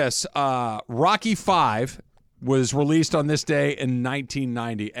with this. Rocky V was released on this day in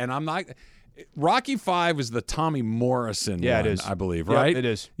 1990, and I'm not... Rocky V is the Tommy Morrison one, it is. I believe, Yep, right? it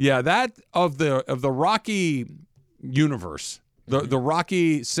is. Yeah, that of the Rocky universe, the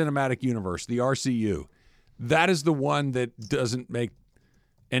Rocky cinematic universe, the RCU, that is the one that doesn't make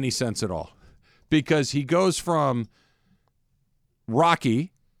any sense at all. Because he goes from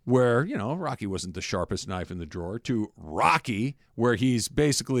Rocky, where, Rocky wasn't the sharpest knife in the drawer, to Rocky, where he's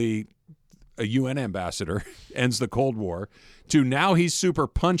basically a UN ambassador, ends the Cold War, to now he's super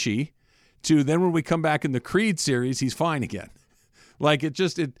punchy, to then when we come back in the Creed series, he's fine again. Like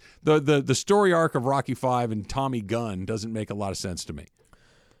the story arc of Rocky V and Tommy Gunn doesn't make a lot of sense to me.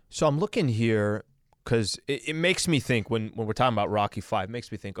 So I'm looking here because it makes me think when we're talking about Rocky V, it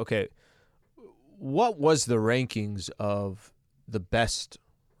makes me think, okay, what was the rankings of the best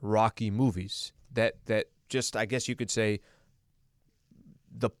Rocky movies that just, I guess you could say,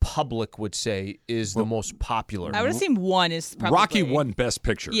 the public would say is the most popular? I would assume one is probably... Rocky won Best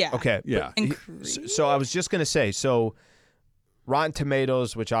Picture. Yeah. Okay. Yeah. And So I was just going to say, so Rotten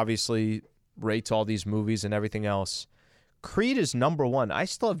Tomatoes, which obviously rates all these movies and everything else, Creed is number one. I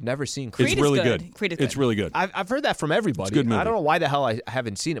still have never seen Creed. Creed It's is really good. good. Creed is It's good. really good. I've heard that from everybody. It's a good movie. I don't know why the hell I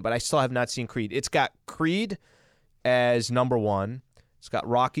haven't seen it, but I still have not seen Creed. It's got Creed as number one. It's got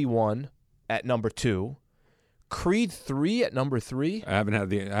Rocky 1 at number 2. Creed 3 at number 3. I haven't had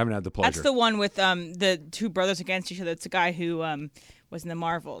the pleasure. That's the one with the two brothers against each other. It's a guy who was in the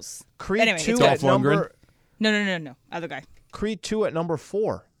Marvels. Creed Anyway, 2 it's at Dolph Lundgren? number... No. Other guy. Creed 2 at number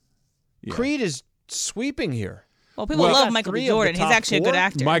 4. Yeah. Creed is sweeping here. Well, people love Michael B. Jordan. He's actually a good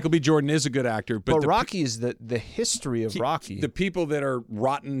actor. Michael B. Jordan is a good actor, but Rocky is the history of Rocky. The people that are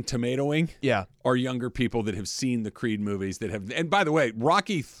Rotten Tomatoing, yeah, are younger people that have seen the Creed movies that have. And by the way,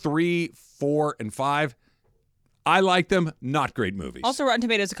 Rocky 3, 4, and 5, I like them. Not great movies. Also, Rotten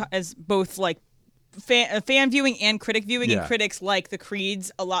Tomatoes is both like fan viewing and critic viewing, and critics like the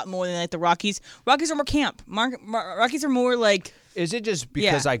Creeds a lot more than like the Rockies. Rockies are more camp. Rockies are more like. Is it just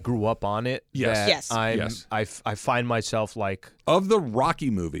because I grew up on it? Yes. I find myself like of the Rocky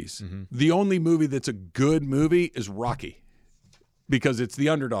movies, the only movie that's a good movie is Rocky, because it's the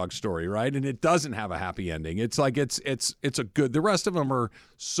underdog story, right? And it doesn't have a happy ending. It's like it's a good. The rest of them are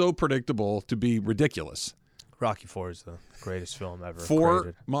so predictable to be ridiculous. Rocky IV is the greatest film ever. 4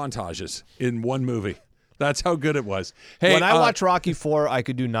 created. montages in one movie. That's how good it was. Hey, when I watch Rocky IV, I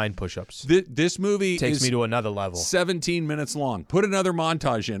could do 9 push-ups. This movie takes me to another level. 17 minutes long. Put another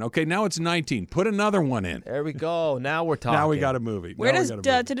montage in. Okay, now it's 19. Put another one in. There we go. Now we're talking. Now we got a movie. Where does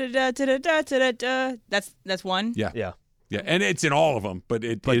that's one? Yeah. And it's in all of them, but Eye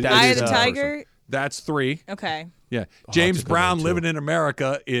of the Tiger. That's 3. Okay. Yeah. James Brown Living in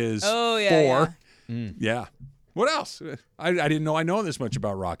America is 4. Yeah. What else? I didn't know I know this much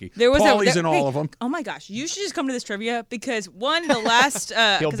about Rocky. Paulie's in all of them. Oh my gosh, you should just come to this trivia because the last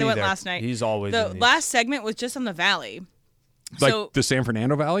because I went last night. He's always the last segment was just on the Valley. Like so, the San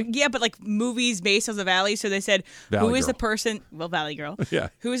Fernando Valley? Yeah, but like movies based on the Valley. So they said, who is the person? Well, Valley Girl. Yeah.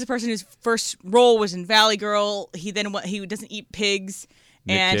 Who is the person whose first role was in Valley Girl? He doesn't eat pigs,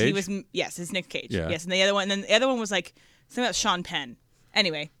 Nick Cage? He was it's Nick Cage. Yeah. Yes, and the other one was like something about Sean Penn.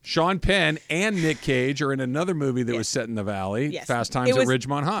 Anyway, Sean Penn and Nick Cage are in another movie that was set in the Valley. Yes. Fast Times at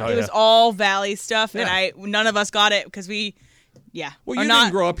Ridgemont High. It was all Valley stuff, and none of us got it because we. Yeah. Well, you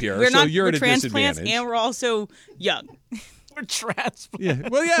didn't grow up here, so you're at a transplants, disadvantage. and we're also young. We're transplants. Yeah.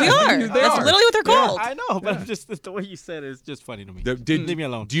 Well, yeah. We are. That's literally what they're called. I know, but just the way you said it is just funny to me. Leave me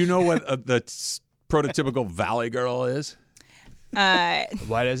alone. Do you know what the prototypical Valley Girl is?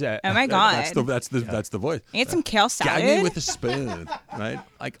 What is that? Oh my god. That's the voice. Ate some kale salad. Gag me with a spoon, right?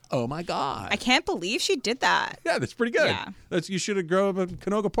 Like, oh my god. I can't believe she did that. Yeah, that's pretty good. Yeah. You should have grown up in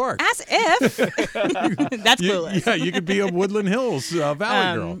Canoga Park. As if. That's clueless. Yeah, you could be a Woodland Hills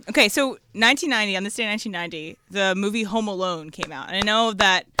Valley girl. Okay, so 1990, on this day 1990, the movie Home Alone came out. And I know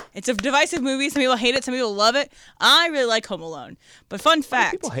that it's a divisive movie. Some people hate it, some people love it. I really like Home Alone. But fun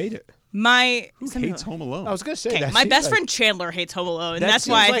fact. People hate it. Who hates Home Alone? I was going to say that. My best friend Chandler hates Home Alone, and that's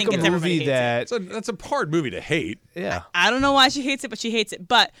why I think it's everybody hates it. That's a hard movie to hate. Yeah. I don't know why she hates it, but she hates it.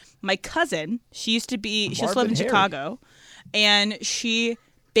 But my cousin, she used to live in Chicago, and she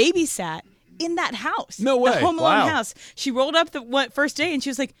babysat in that house. No way. The Home Alone house. She rolled up the first day, and she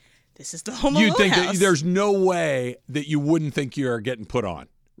was like, "This is the Home Alone You'd think house." that there's no way that you wouldn't think you're getting put on,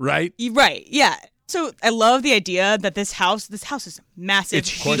 right? Right. Yeah. So I love the idea that this house is massive,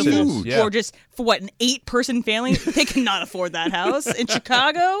 It's beautiful, huge. Yeah. gorgeous. For an 8-person family, they cannot afford that house in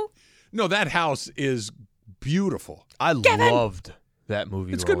Chicago. No, that house is beautiful. I loved that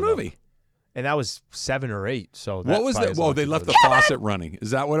movie. It's a good movie. And that was 7 or 8. So What was that? Whoa, they left the faucet running.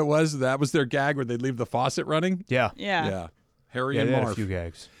 Is that what it was? That was their gag where they'd leave the faucet running? Yeah. Yeah. Harry Yeah, and they had Marv. a few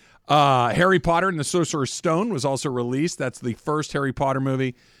gags. Harry Potter and the Sorcerer's Stone was also released. That's the first Harry Potter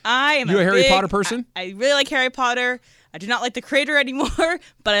movie. I am You a Harry big- Potter person? I really like Harry Potter. I do not like the creator anymore,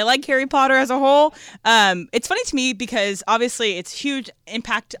 but I like Harry Potter as a whole. It's funny to me because obviously it's huge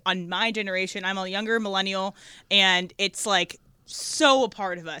impact on my generation. I'm a younger millennial, and it's like so a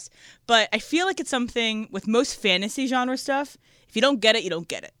part of us. But I feel like it's something with most fantasy genre stuff. If you don't get it, you don't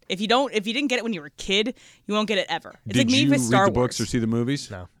get it. If you didn't get it when you were a kid, you won't get it ever. It's Did like me you with Star read the Wars. books or see the movies?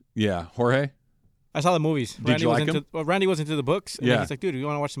 No. Yeah. Jorge? I saw the movies. Did you like them? Randy was into the books. And Yeah. he's like, dude, you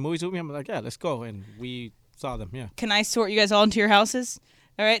want to watch the movies with me? I'm like, yeah, let's go. And we saw them, yeah. Can I sort you guys all into your houses?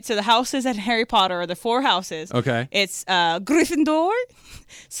 All right, so the houses at Harry Potter are the 4 houses. Okay. It's Gryffindor,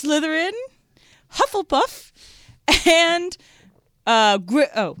 Slytherin, Hufflepuff, and I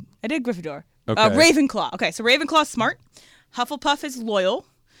did Gryffindor. Okay. Ravenclaw. Okay, so Ravenclaw's smart. Hufflepuff is loyal.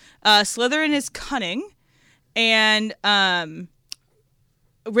 Slytherin is cunning, and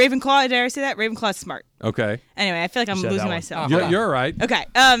Ravenclaw. Did I say that? Ravenclaw is smart. Okay. Anyway, I feel like I'm said that losing one. myself. You're all right. Okay.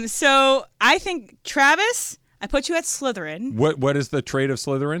 So I think Travis, I put you at Slytherin. What is the trait of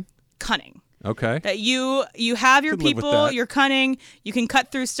Slytherin? Cunning. Okay. That you have your Could live with people, that. you're cunning, you can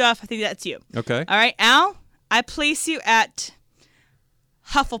cut through stuff. I think that's you. Okay. All right, Al, I place you at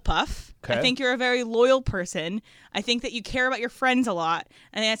Hufflepuff. Okay. I think you're a very loyal person. I think that you care about your friends a lot,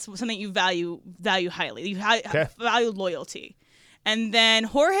 and that's something you value highly. You value loyalty. And then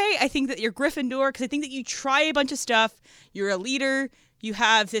Jorge, I think that you're Gryffindor because I think that you try a bunch of stuff. You're a leader. You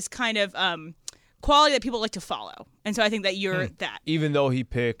have this kind of quality that people like to follow. And so I think that you're that. Even though he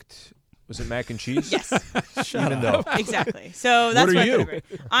picked, was it mac and cheese? Yes. Even though. Exactly. So that's What are what you? I agree.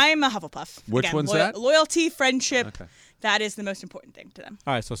 I'm a Hufflepuff. Which Again, one's that? Loyalty, friendship. Okay. That is the most important thing to them.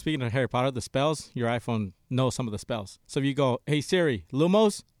 All right, so speaking of Harry Potter, the spells, your iPhone knows some of the spells. So if you go, hey Siri,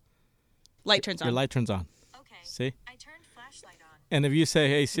 Lumos, Light turns on. your light turns on. Okay. See? I turned flashlight on. And if you say,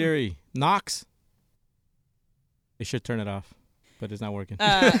 hey Siri, Knox, it should turn it off, but it's not working.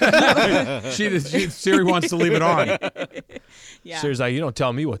 Siri wants to leave it on. Yeah. Siri's like, you don't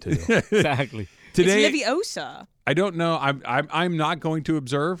tell me what to do. Exactly. Today, It's Leviosa. I don't know. I'm not going to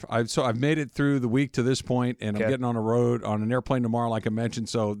observe. I've made it through the week to this point, and I'm Okay. getting on an airplane tomorrow, like I mentioned.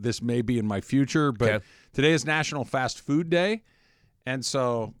 So this may be in my future. But Okay. today is National Fast Food Day, and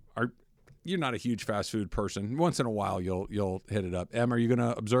so you're not a huge fast food person. Once in a while, you'll hit it up. Em, are you going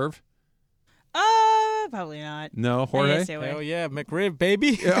to observe? Probably not. No, I Jorge. stay away. Hell yeah, McRib,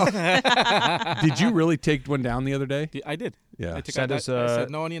 baby. Did you really take one down the other day? I did. Yeah. I, took Send out us, I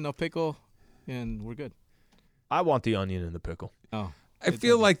said no onion, no pickle, and we're good. I want the onion and the pickle. Oh. I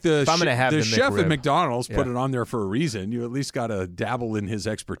feel like the I'm gonna have the the chef at McRib. McDonald's put Yeah. it on there for a reason. You at least got to dabble in his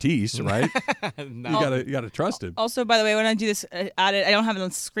expertise, right? No. You got to trust him. Also, by the way, when I do this, I don't have it on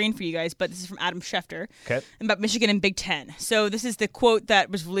the screen for you guys, but this is from Adam Schefter Okay. about Michigan and Big Ten. So this is the quote that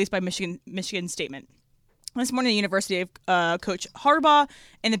was released by Michigan statement. This morning, the University coach Harbaugh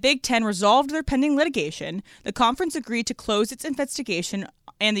and the Big Ten resolved their pending litigation. The conference agreed to close its investigation,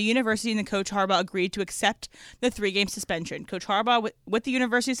 and the university and the coach Harbaugh agreed to accept the 3-game suspension. Coach Harbaugh, with the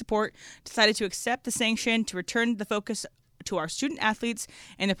university's support, decided to accept the sanction to return the focus to our student athletes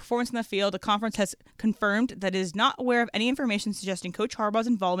and the performance in the field. The conference has confirmed that it is not aware of any information suggesting Coach Harbaugh's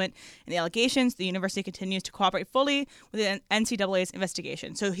involvement in the allegations. The university continues to cooperate fully with the NCAA's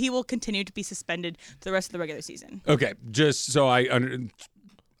investigation. So he will continue to be suspended for the rest of the regular season. Okay, just so I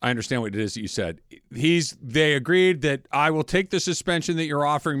understand what it is that you said. They agreed that I will take the suspension that you're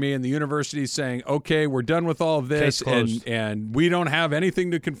offering me, and the university is saying, okay, we're done with all of this, Case closed. and we don't have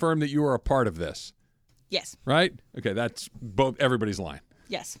anything to confirm that you are a part of this. Yes. Right? Okay, that's both. Everybody's lying.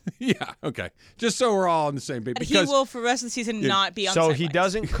 Yes. Yeah. Okay. Just so we're all on the same page. And he will, for the rest of the season, not be on So the he sidelines.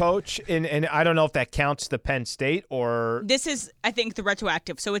 doesn't coach, and I don't know if that counts the Penn State or. This is, I think, the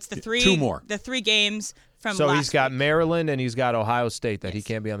retroactive. So it's the 2 more. The 3 games from So last he's got week. Maryland and he's got Ohio State that he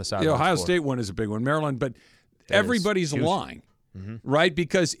can't be on the sidelines. The Ohio for. State one is a big one. Maryland, but everybody's huge. lying, right?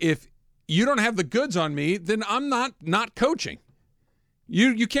 Because if you don't have the goods on me, then I'm not coaching.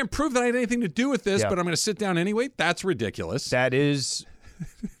 You can't prove that I had anything to do with this, Yeah. but I'm going to sit down anyway. That's ridiculous. That is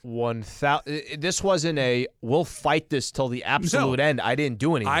 1,000. This wasn't a we'll fight this till the absolute end. I didn't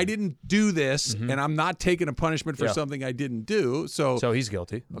do anything. I didn't do this, and I'm not taking a punishment for Yeah. something I didn't do. So he's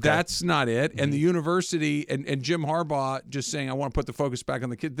guilty. Okay. that's not it. And the university and Jim Harbaugh just saying, I want to put the focus back on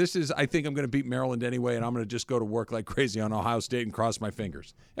the kid. This is, I think I'm going to beat Maryland anyway, and I'm going to just go to work like crazy on Ohio State and cross my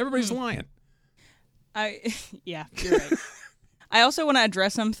fingers. Everybody's lying. Yeah, you're right. I also want to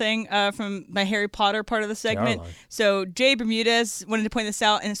address something from my Harry Potter part of the segment. Caroline. So Jay Bermudez wanted to point this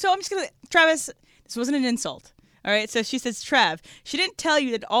out. And so I'm just going to, Travis, this wasn't an insult. All right, so she says, Trav, she didn't tell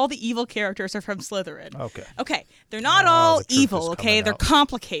you that all the evil characters are from Slytherin. Okay. Okay, they're not all the truth is evil, okay? coming They're out.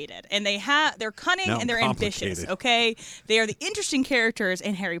 complicated, and they're cunning No, and they're ambitious, complicated. okay? They are the interesting characters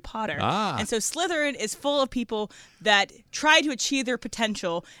in Harry Potter. And so Slytherin is full of people that try to achieve their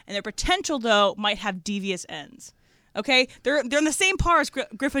potential, and their potential, though, might have devious ends. Okay, they're in the same par as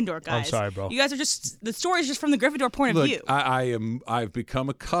Gryffindor, guys. I'm sorry, bro. You guys are just, the story is just from the Gryffindor point Look, of view. I've become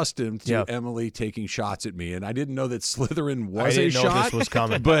accustomed to Yeah. Emily taking shots at me, and I didn't know that Slytherin was I didn't a know shot. this was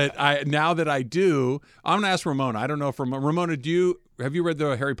coming. But now that I do, I'm gonna ask Ramona. I don't know if Ramona, have you read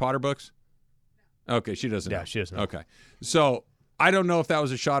the Harry Potter books? Okay, she doesn't. Yeah, know. she doesn't know. Okay, so I don't know if that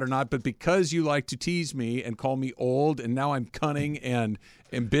was a shot or not, but because you like to tease me and call me old, and now I'm cunning and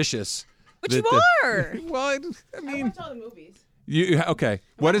ambitious. But you are. Well, I mean, watch all the movies. okay.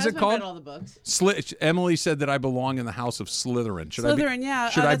 What is it My husband called? read all the books. Emily said that I belong in the house of Slytherin. Should I be, Slytherin, yeah.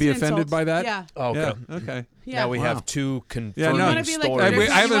 Should I That's be an offended insult. by that? Yeah. Okay. Yeah. Okay. Yeah. Now we Wow. have two Yeah, confirming no. You want to be like stories.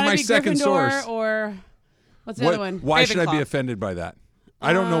 I have you wanna my be second Gryffindor source. Or what's the other one? Why should I be Ravenclaw. offended by that?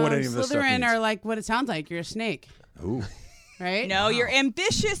 I don't know what any of this stuff Slytherin means. are like what it sounds like. You're a snake, Ooh. right? No, you're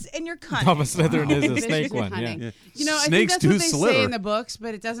ambitious and you're cunning. No, but Slytherin is a Ambitious snake and one. cunning. Yeah. You know, I Snakes think that's what do they slither. say in the books,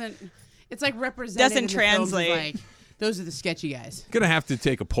 but it doesn't. It's like represented. Doesn't in the films as, translate. like, those are the sketchy guys. Gonna have to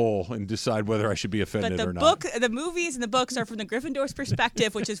take a poll and decide whether I should be But offended the or not. the movies and the books are from the Gryffindor's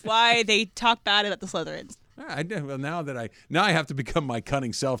perspective, which is why they talk bad about the Slytherins. Well, now I have to become my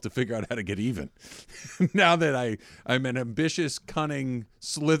cunning self to figure out how to get even. Now that I'm an ambitious, cunning,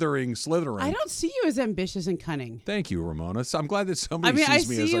 slithering. I don't see you as ambitious and cunning. Thank you, Ramona. So I'm glad that somebody I sees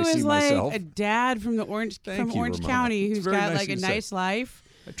me see as you I see as myself. like a dad from Orange Ramona. County It's who's very got nice like of a you to say. nice life.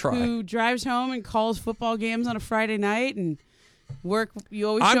 I try. Who drives home and calls football games on a Friday night and work. You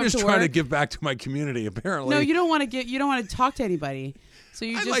always. I'm show just up to trying to work. give back to my community. Apparently, No, you don't want to get. You don't want to talk to anybody. So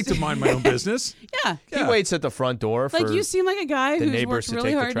you I just like to mind my own business. Yeah. He waits at the front door for Like you seem like a guy the who's neighbors worked to really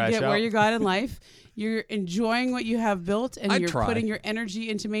take the hard to trash get where out. you got in life. You're enjoying what you have built, and I you're try. putting your energy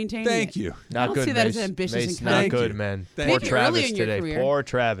into maintaining Thank it. you. I Not don't good, see that as Mace. ambitious Mace, and not cunning. good, you. man. Thank Poor you. Travis Early in your today. career. Poor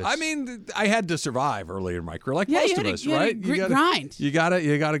Travis. I mean, I had to survive early in my career, like Yeah, most you of had to- us, you had to right? grind. You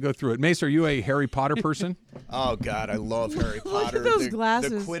gotta go through it. Mace, are you a Harry Potter person? Oh God, I love Harry Potter. at those the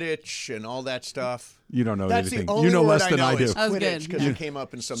glasses. Quidditch and all that stuff. You don't know That's anything. the only You know word less I than know I do. is That was Quidditch good. because Yeah. it came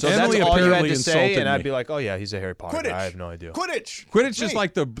up in some. so Emily that's all you had apparently to say, insulted and I'd me. be like, "Oh yeah, he's a Harry Potter Quidditch. guy. I have no idea." Quidditch. Quidditch is Me.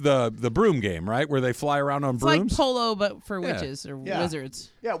 like the broom game, right? Where they fly around on It's like brooms. polo, but for Yeah. witches or Yeah. wizards.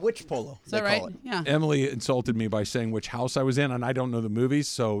 Yeah, witch polo. Is that they right? call it. Yeah. Emily insulted me by saying which house I was in, and I don't know the movies,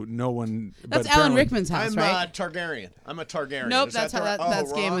 so no one. That's but Alan apparently- Rickman's house, I'm right? Targaryen. I'm a Targaryen. Nope, Is that's that how the-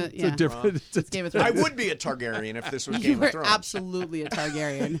 that's Game wrong? of It's a different. It's Game of Thrones. I would be a Targaryen if this was You Game were of Thrones. absolutely a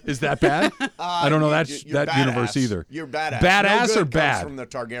Targaryen. Is that bad? I don't know that You're that universe badass. either. You're badass. Badass no good or comes bad? From the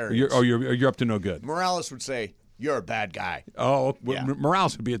Targaryens. You're up to no good. Morales would say you're a bad guy. Oh, Yeah.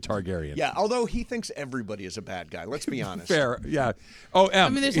 Morales would be a Targaryen. Yeah, although he thinks everybody is a bad guy. Let's be honest. Fair, yeah. Oh,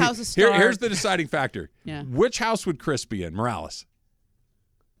 Em, mean, there's House of Stark. Here's the deciding factor. Yeah. Which house would Chris be in? Morales.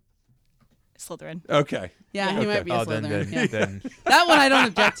 Slytherin. Okay. Yeah, he might be a Oh, then, Slytherin. Yeah. then That one I don't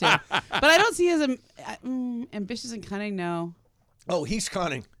object to. But I don't see as ambitious and cunning, no. Oh, he's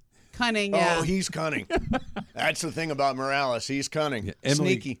cunning. Cunning, yeah. Oh, he's cunning. That's the thing about Morales. He's cunning.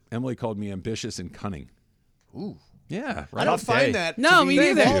 Sneaky. Emily called me ambitious and cunning. Ooh. Yeah. Right. I don't Tough find day. that No, to me be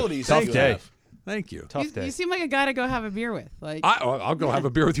neither. qualities Tough you day. have. Thank you. tough day. You seem like a guy to go have a beer with. Like, I'll go have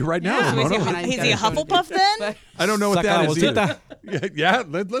a beer with you right now, yeah, Ramona. Is he a Hufflepuff then? But I don't know what that is Sacamusita. either. Yeah,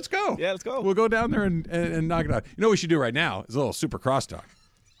 let's go. Yeah, let's go. We'll go down there and knock it out. You know what we should do right now is a little super crosstalk.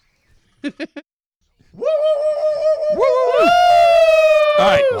 All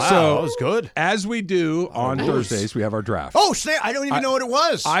right, Wow, so that was good. as we do on Thursdays, we have our draft. Oh, I don't even know what it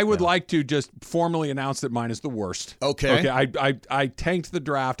was. I would like to just formally announce that mine is the worst. Okay. I tanked the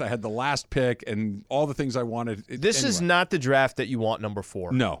draft. I had the last pick and all the things I wanted. This is Anyway. not the draft that you want number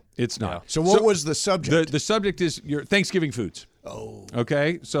 4. No, it's not. so what was the subject? The subject is your Thanksgiving foods. Oh.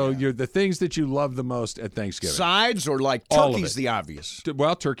 Okay, so you're the things that you love the most at Thanksgiving. Sides or like All of turkey's it. the obvious?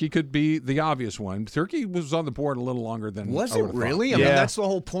 Well, turkey could be the obvious one. Turkey was on the board a little longer than Was I it would've thought. really? I mean, Yeah. that's the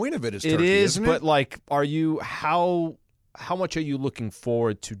whole point of it is It turkey, is, isn't but it? like, are you how much are you looking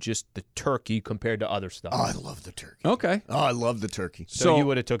forward to just the turkey compared to other stuff? Oh, I love the turkey. Okay, Oh, I love the turkey. so you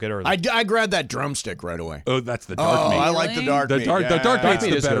would have took it early. I grabbed that drumstick right away. oh, that's the dark meat. I like the Really? dark The meat. dark Yeah. meat's meat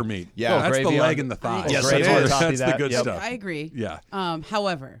the is better good. meat. Yeah. that's the Gravy leg on- and the thigh. Yes, gravy it on is. top of That's the that. good Yep. stuff. I agree. Yeah.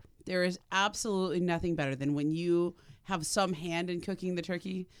 However, there is absolutely nothing better than when you have some hand in cooking the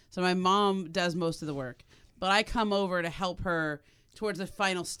turkey. So my mom does most of the work, but I come over to help her towards the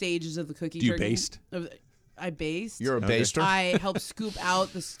final stages of the cookie. Do you turkey. baste? I baste. You're a baster? I help scoop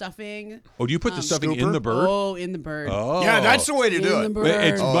out the stuffing. Oh, do you put the stuffing in Scooper? the bird? Oh, in the bird. Oh. Yeah, that's the way to do In it. the bird.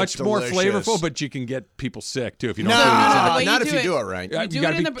 It's Oh, much it's more delicious. flavorful, but you can get people sick too if you don't. No, do it exactly. the way not you if do you it- do it right. Yeah, You do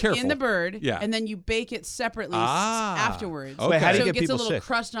gotta it be in the careful. bird, Yeah. and then you bake it separately afterwards. Okay. Wait, how do so you it get gets a people little sick?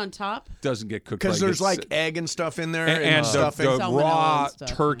 crust on top. Doesn't get cooked Because right. there's It's- like egg and stuff in there. and stuffing. the Salmonella raw and stuff,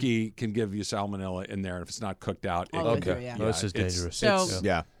 yeah. turkey can give you salmonella in there if it's not cooked out. All the way through, yeah. This is it's- dangerous. So-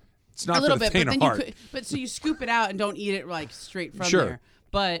 Yeah. It's not a little for the bit, faint but of then heart. but so you scoop it out and don't eat it like straight from Sure. there.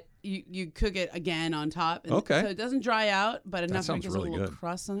 But you cook it again on top. And Okay. So it doesn't dry out, but enough sounds it gets really a little good.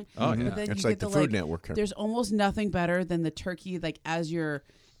 crust on it. Oh, yeah. But then It's you like get the Food Network here. There's almost nothing better than the turkey, like as you're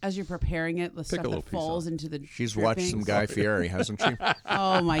preparing it, the stuff little that piece falls off. into the. She's watched some drippings. Guy Fieri, hasn't she?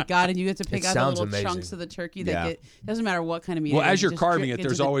 Oh my god! And you get to pick It out the sounds little chunks amazing. of the turkey that Yeah. get. Doesn't matter what kind of meat. Well, it is, as you're just carving drip it, into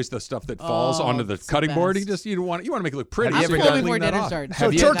there's the- always the stuff that falls Oh, onto the it's the cutting board. best. You want to make it look pretty. Have you so ever you're full done- before clean that dinner off. starts. So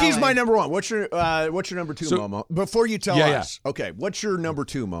Have you- turkey's That my way. number one. What's your number two, So- Momo? Before you tell Yeah, us, okay, what's your number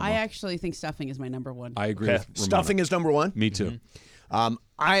two, Momo? I actually think stuffing is my number one. I agree Okay. with Ramona. Stuffing is number one. Me too.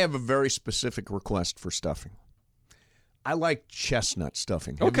 I have a very specific request for stuffing. I like chestnut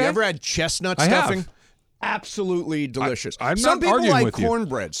stuffing. Have Okay. you ever had chestnut I have. stuffing? Absolutely delicious. I'm Some not people arguing like with you.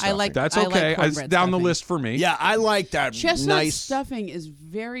 cornbread stuffing. That's I like okay. It's cornbread down the stuffing. list for me. Yeah, I like that Chestnut nice. stuffing is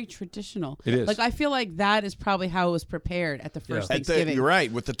very traditional. It is. Like I feel like that is probably how it was prepared at the first Thanksgiving. You're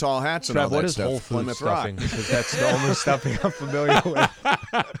right, with the tall hats and all Trev, that what is stuff. Whole Foods Plymouth Rock. stuffing? Because that's the only stuffing I'm familiar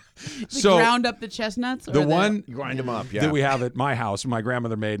with. So ground up the chestnuts. Or the one grind them up. Yeah. that we have at my house, my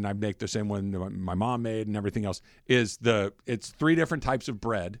grandmother made, and I make the same one my mom made, and everything else. It's 3 different types of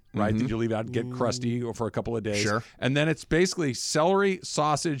bread, right? That you leave out and get crusty for a couple of days. Sure. And then it's basically celery,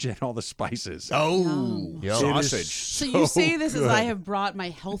 sausage, and all the spices. Oh, sausage. So you say this as I have brought my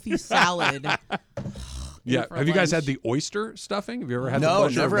healthy salad. Yeah. for Have you guys lunch. had the oyster stuffing? Have you ever had the No,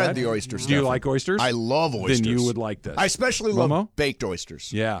 pleasure never of had that? the oyster Do you stuffing. like oysters? I love oysters. Then you would like this. I especially love Momo? baked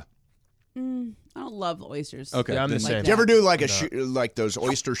oysters. Yeah. I don't love oysters. Okay. Yeah, I'm the then- same. Like Do you ever do like like those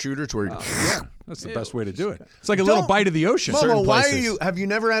oyster shooters where? Yeah. That's the best way to do it. It's like a little bite of the ocean. Momo, certain why are places. you? Have you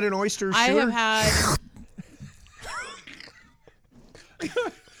never had an oyster I shooter? have had.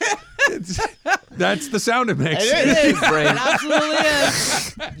 That's the sound it makes. It It is. is. It absolutely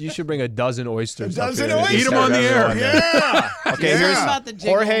is. You should bring a dozen oysters. A up dozen here and oysters. Eat 'em on the air. everyone there. Yeah. Okay, Yeah. here's About the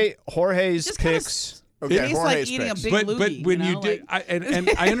jingle. Jorge's Just kinda picks. Okay, It tastes like Jorge's eating picks. a big But loogie. when you you know? do, and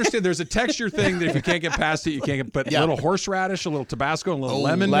I understand there's a texture thing that if you can't get past it, you can't get. But a little horseradish, a little Tabasco, and a little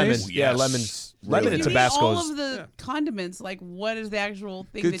lemon. Lemon, mace. yeah, yes. lemons. Really Lemon you and need Tabasco. all of the condiments. Like, what is the actual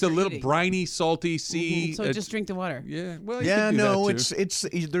thing? It's that a you're little eating? briny, salty sea. So just drink the water. Yeah. Well. You Yeah, can do no, that too. it's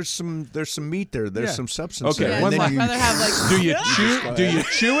there's some meat there. There's Yeah. some substance Okay, there. Yeah, one And last- then I'd rather have like. Do you chew? Do you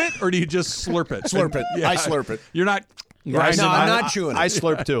chew it or do you just slurp it? Slurp it. I slurp it. You're not. Yeah, grinding no, it I'm out? not chewing it. I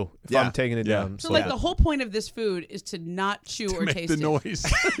slurp too. If Yeah. I'm taking it Yeah. down. So like the whole point of this food is to not chew or Make taste the it. noise.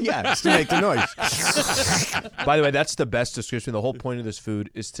 Yeah, just to make the noise. By the way, that's the best description. The whole point of this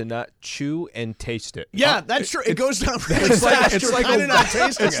food is to not chew and taste it. Yeah, that's true. It goes down really It's like fast. it's You're like kinda not a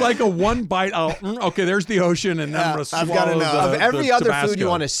tasting it's it. like a one bite. Okay, there's the ocean, and then I'm gonna I've swallow got enough. the, Of every the other Tabasco. food you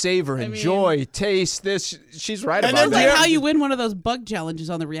want to savor, enjoy, taste this. She's right And about then Sounds that. like how you win one of those bug challenges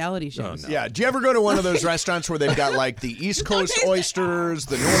on the reality shows. Yeah. Do you ever go to one of those restaurants where they've got like the East Coast oysters,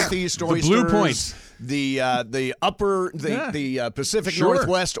 the Northeast oysters, Blue Points. the upper, the Pacific Sure.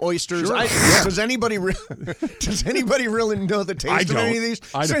 Northwest oysters? Sure. Does anybody really know the taste of any of these?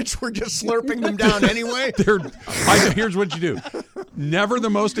 I don't. Since we're just slurping them down anyway. Here's what you do: never the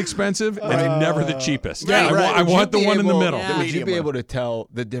most expensive, and never the cheapest. Yeah, right. I want the Would you one be in the able- middle. Yeah. Would you Medium be one. able to tell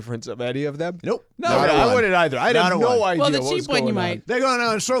the difference of any of them? Nope. No, Not a I one. wouldn't either. I'd Not have a no one. idea. Well, the what cheap was one you going might. on. They're going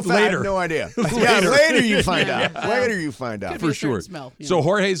on so fast. I Later. have no idea. Yeah, later you find out. Later you find out. Could be a For sure. certain smell, you So know.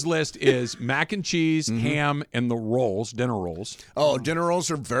 Jorge's list is mac and cheese, ham, and the rolls, dinner rolls. Oh, dinner rolls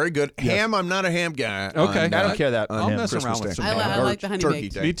are very good. Ham, I'm not a ham guy. Okay. on, I don't care that. on I'll ham. mess Christmas around with Day. some I, ham. I like the honey Turkey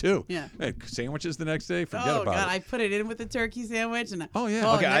baked. Day. Me too. Yeah. Hey, sandwiches the next day. Forget Oh about God, it. I put it in with the turkey sandwich and Oh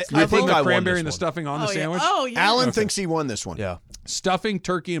yeah. Okay, next I You're level. putting think I the won cranberry this and the one. stuffing on the Oh, yeah. sandwich. Oh yeah. Alan thinks he won this one. Yeah. Stuffing,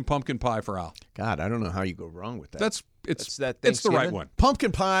 turkey, and pumpkin pie for Al. God, I don't know how you go wrong with that. It's It's that it's the right Thanksgiving? one.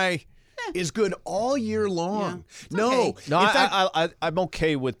 Pumpkin pie is good all year long. No, okay. No, in fact, I'm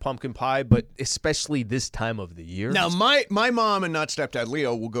okay with pumpkin pie, but especially this time of the year. now my mom and not stepdad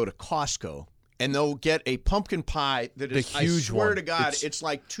Leo will go to Costco and they'll get a pumpkin pie that is, The huge I swear one. to God, it's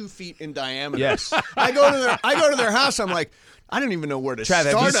like 2 feet in diameter. Yes. I go to their house. I'm like, I don't even know where to Trav, have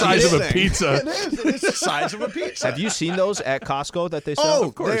start. you on The size this of a thing. pizza. It is. It's the size of a pizza. Have you seen those at Costco that they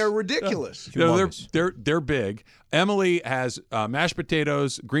sell? Oh, they are ridiculous. No, Humongous. they're big. Emily has mashed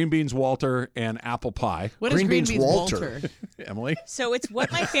potatoes, green beans Walter, and apple pie. What is Green green beans beans Walter. Walter? Emily, So it's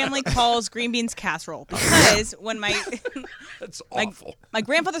what my family calls green beans casserole because when my that's my, awful. my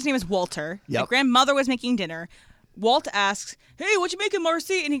grandfather's name is Walter. My Yep. grandmother was making dinner. Walt asks, "Hey, what you making,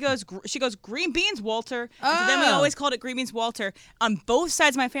 Marcy?" And she goes, "Green beans, Walter." And so then we Oh. always called it green beans, Walter, on both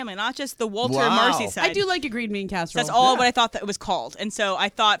sides of my family, not just the Walter and Wow. Marcy side. I do like a green bean casserole. That's all what I thought that it was called, and so I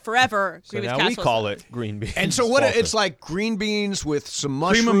thought forever So green beans now we casserole. call it green beans. And so what? Walter. It's like green beans with some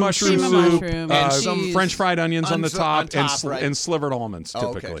Cream of mushroom Cream of soup, mushroom, and some cheese. French fried onions on the On top, top, right. and slivered almonds, Oh,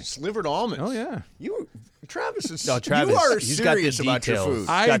 typically. okay. Slivered almonds. Oh, yeah. Travis is. No, Travis, you are he's got the serious about your details. food.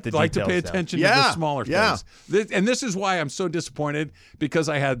 I- I got the like to pay details down. attention to Yeah, the smaller yeah. things. And this is why I'm so disappointed because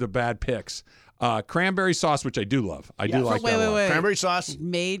I had the bad picks. Cranberry sauce, which I do love. I do like wait, that a wait, lot. wait. Cranberry sauce.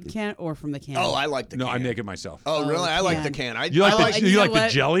 Made can or from the can? Oh, I like the No, can. I make it myself. Oh, really? I like the can. can. You like I the you know the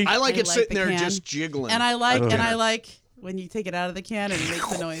what? jelly? I like it I sitting the there can. just jiggling. And I like when you take it out of the can and it makes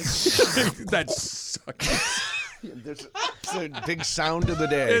the noise. That sucks. It's a big sound of the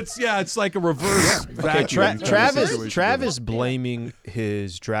day. It's like a reverse Okay, vacuum. kind of situation. Trav is blaming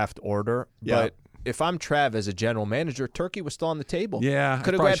his draft order, Yeah. but if I'm Trav as a general manager, turkey was still on the table. Yeah, I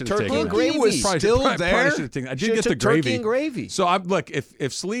could have probably grabbed should've turkey taken and it. gravy. was still there? should've taken- I did Should've get the took turkey gravy. and gravy. So look,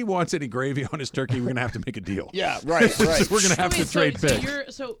 if Slee wants any gravy on his turkey, we're gonna have to make a deal. yeah, right. We're gonna have to trade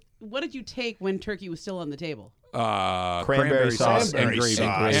picks. So what did you take when turkey was still on the table? Cranberry sauce and Cranberry gravy.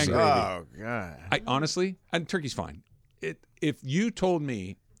 sauce. And gravy. Oh God. I honestly, and turkey's fine. If you told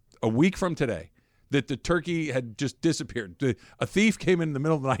me a week from today that the turkey had just disappeared. A thief came in the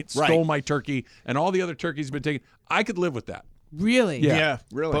middle of the night, stole my turkey, and all the other turkeys have been taken. I could live with that. Really? Yeah,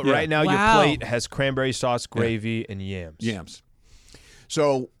 really. But right now Wow. your plate has cranberry sauce, gravy, and yams. Yams.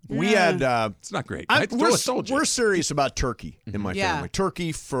 So we had. It's not great. We're serious about turkey in my Yeah. family.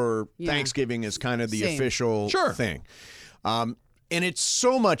 Turkey for Yeah. Thanksgiving is kind of the Same. official thing. And it's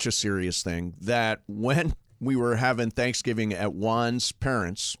so much a serious thing that when we were having Thanksgiving at Juan's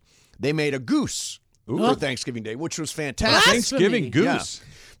parents', they made a goose for Thanksgiving Day, which was fantastic. Thanksgiving goose. Yeah.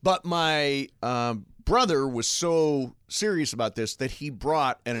 But my brother was so serious about this that he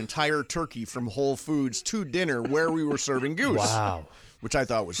brought an entire turkey from Whole Foods to dinner where we were serving goose. Wow. Which I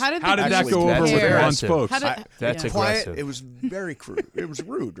thought was How did How did that actually go over with compare? Juan's folks? That's quiet. aggressive. It was very crude. It was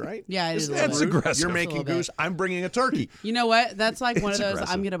rude, right? Yeah, it is a That's little bit. aggressive. You're It's a making little goose. I'm bringing a turkey. You know what? That's like one of It's those.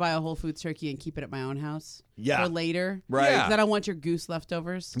 aggressive. I'm gonna buy a Whole Foods turkey and keep it at my own house. Yeah. For later. Right. Yeah. Because I don't want your goose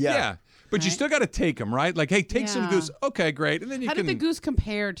leftovers. Yeah. But you Right. still got to take them, right? Like, hey, take some Yeah. goose. Okay, great. And then you How can. did the goose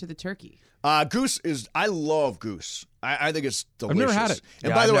compare to the turkey? Goose is. I love goose. I think it's delicious. never had it. And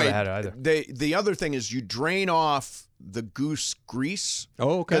Yeah, by I've the never way, had it either. the other thing is you drain off the goose grease.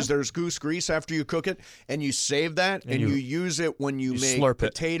 Oh, okay. Because there's goose grease after you cook it, and you save that, and you use it when you make slurp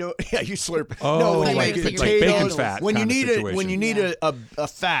it. potato. Yeah, you slurp it. Oh, no, when you like- make like potatoes, bacon fat when you kind of need it, when situation. you need Yeah. a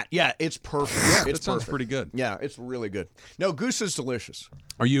fat. Yeah, it's perfect. Yeah, it's that sounds perfect. pretty good. Yeah, it's really good. No, goose is delicious.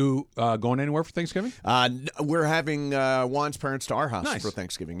 Are you going anywhere for Thanksgiving? We're having Juan's parents to our house Nice. for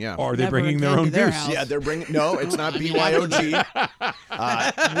Thanksgiving. Yeah. Or are they Never bringing their again own to their goose? house. Yeah, they're bringing. No, it's not BYOG.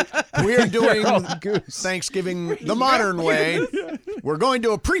 We're doing Thanksgiving the modern way. We're going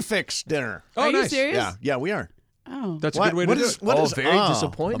to a prefix dinner. Oh, Are you nice. serious? Yeah, we are. Oh. That's a good way to do it. What is very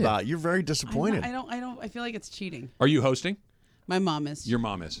disappointed. about? You're very disappointed. I don't. I feel like it's cheating. Are you hosting? My mom is. Your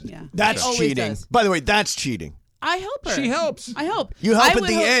mom is. Yeah. That's She always cheating. does. By the way, that's cheating. I help her. She helps. I help. You help I at would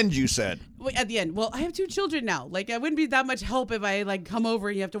the help- end, you said. Wait, at the end. Well, I have 2 children now. Like, I wouldn't be that much help if I like come over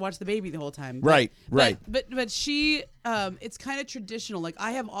and you have to watch the baby the whole time. But, Right, right. But she, it's kind of traditional. Like,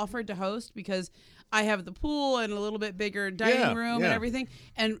 I have offered to host because I have the pool and a little bit bigger dining room and yeah. everything,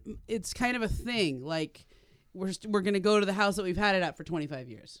 and it's kind of a thing. Like, we're gonna go to the house that we've had it at for 25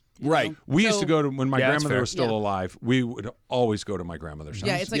 years. you Right. know? We used So- to go to when my Yeah, that's grandmother fair. was still Yeah. alive. We would always go to my grandmother's house.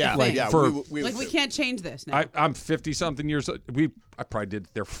 Yeah, it's like yeah, a thing. yeah. For- We can't change this now. I'm 50-something years. I probably did it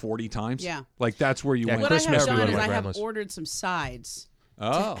there 40 times. Yeah. Like that's where you Yeah, went. what Christmas, I have we go done to is my I have grandma's. ordered some sides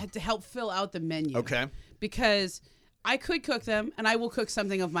Oh. to help fill out the menu. Okay. Because I could cook them, and I will cook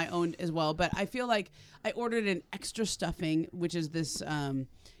something of my own as well. But I feel like I ordered an extra stuffing, which is this.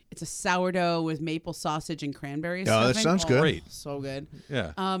 It's a sourdough with maple sausage and cranberry Oh, that stuffing. sounds good. Great. So good.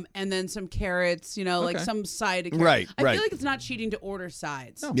 Yeah. And then some carrots, like Okay. some side. Of Right, I right. feel like it's not cheating to order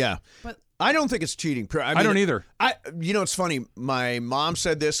sides. Yeah. But I don't think it's cheating. I don't either. It's funny. My mom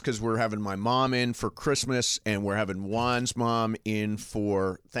said this because we're having my mom in for Christmas and we're having Juan's mom in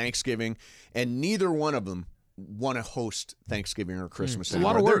for Thanksgiving, and neither one of them want to host Thanksgiving or Christmas a lot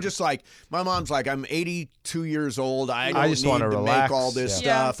anymore. of They're work. just like, my mom's like, I'm 82 years old. I don't just need wanna to relax. make all this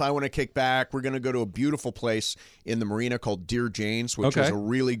Yeah. stuff. I want to kick back. We're going to go to a beautiful place in the marina called Dear Jane's, which Okay. is a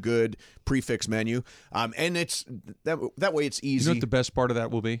really good prefix menu. And it's that way it's You easy. know what the best part of that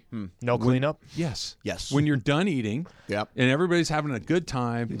will be? No cleanup? Yes. Yes. When you're done eating, Yep. and everybody's having a good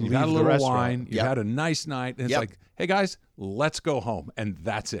time, and you've leave had a the little restaurant. wine, you've Yep. had a nice night, and it's Yep. like, hey guys, let's go home, and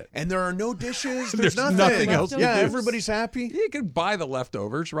that's it. And there are no dishes. There's There's nothing else to Yeah, do. everybody's happy. You can buy the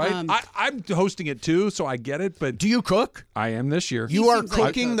leftovers, right? Um, I'm hosting it too, so I get it. But Do you cook? I am this year. You are seems like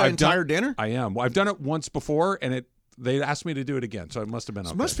cooking a- the I've done- entire dinner? I am. Well, I've done it once before, and they asked me to do it again, so it must have been It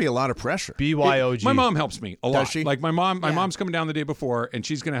okay. must be a lot of pressure. BYOG. My mom helps me a lot. she? Like my Yeah. mom's coming down the day before, and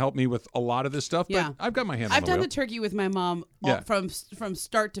she's going to help me with a lot of this stuff. Yeah. But I've got my hand. I've on the done wheel. the turkey with my mom Yeah. from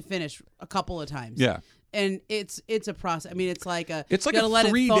start to finish a couple of times. Yeah. And it's a process. I mean, it's like a It's like you gotta a let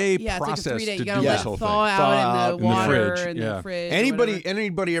it 3-day thaw- yeah, process it's like a 3-day. to You gotta do let this it whole thaw thing. out Thaw in out the in the water fridge, in yeah. the fridge. or Anybody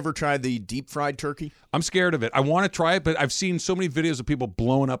whatever. ever tried the deep fried turkey? I'm scared of it. I want to try it, but I've seen so many videos of people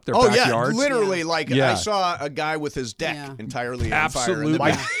blowing up their Oh backyards. yeah, literally. Yeah. Like Yeah. I saw a guy with his deck Yeah. entirely Absolutely.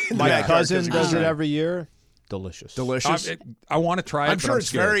 on fire. In the My backyard cousin 'cause he does was it trying- every year. Delicious. Delicious. I want to try it. I'm but sure it's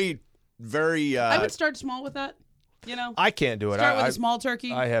scared. very, very. I would start small with that. I can't do it. Start with I, a small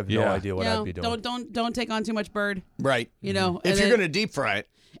turkey. I have no Yeah. idea what I'd be doing. Don't take on too much bird. right. You know, If and you're then- going to deep fry it,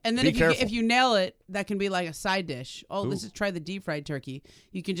 And then Be if careful. if you nail it, that can be like a side dish. Oh, let's just try the deep fried turkey.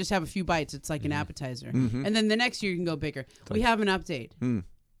 You can just have a few bites. It's like an appetizer. And then the next year you can go bigger. We have an update.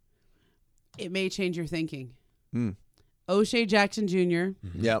 It may change your thinking. O'Shea Jackson Jr.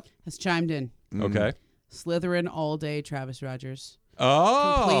 yep. has chimed in. Okay. Slytherin all day, Travis Rogers.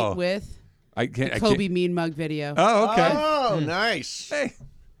 Oh. Complete with I can't. the Kobe Mean Mug video. Oh, okay. Oh, nice. Hey,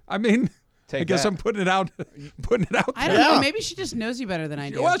 I mean, Take I guess that. I'm putting it out. I don't know. Maybe she just knows you better than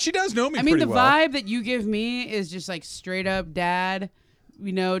I do. Well, she does know me. I mean, pretty the well. vibe that you give me is just like straight up dad.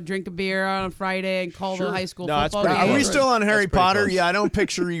 Drink a beer on a Friday and call the high school football game. Are we still on Harry Potter? close. Yeah, I don't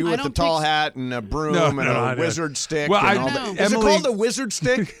picture you with the tall hat and a broom and a wizard stick. Well, and all that. Is it called a wizard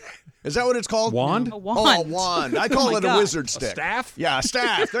stick? Is that what it's called? Wand? A wand. Oh, a wand. I call it a wizard stick. Staff? Yeah, a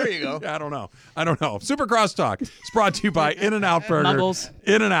staff. There you go. I don't know. Super Crosstalk. It's brought to you by In-N-Out Burger. Muggles.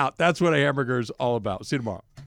 In-N-Out. That's what a hamburger is all about. See you tomorrow.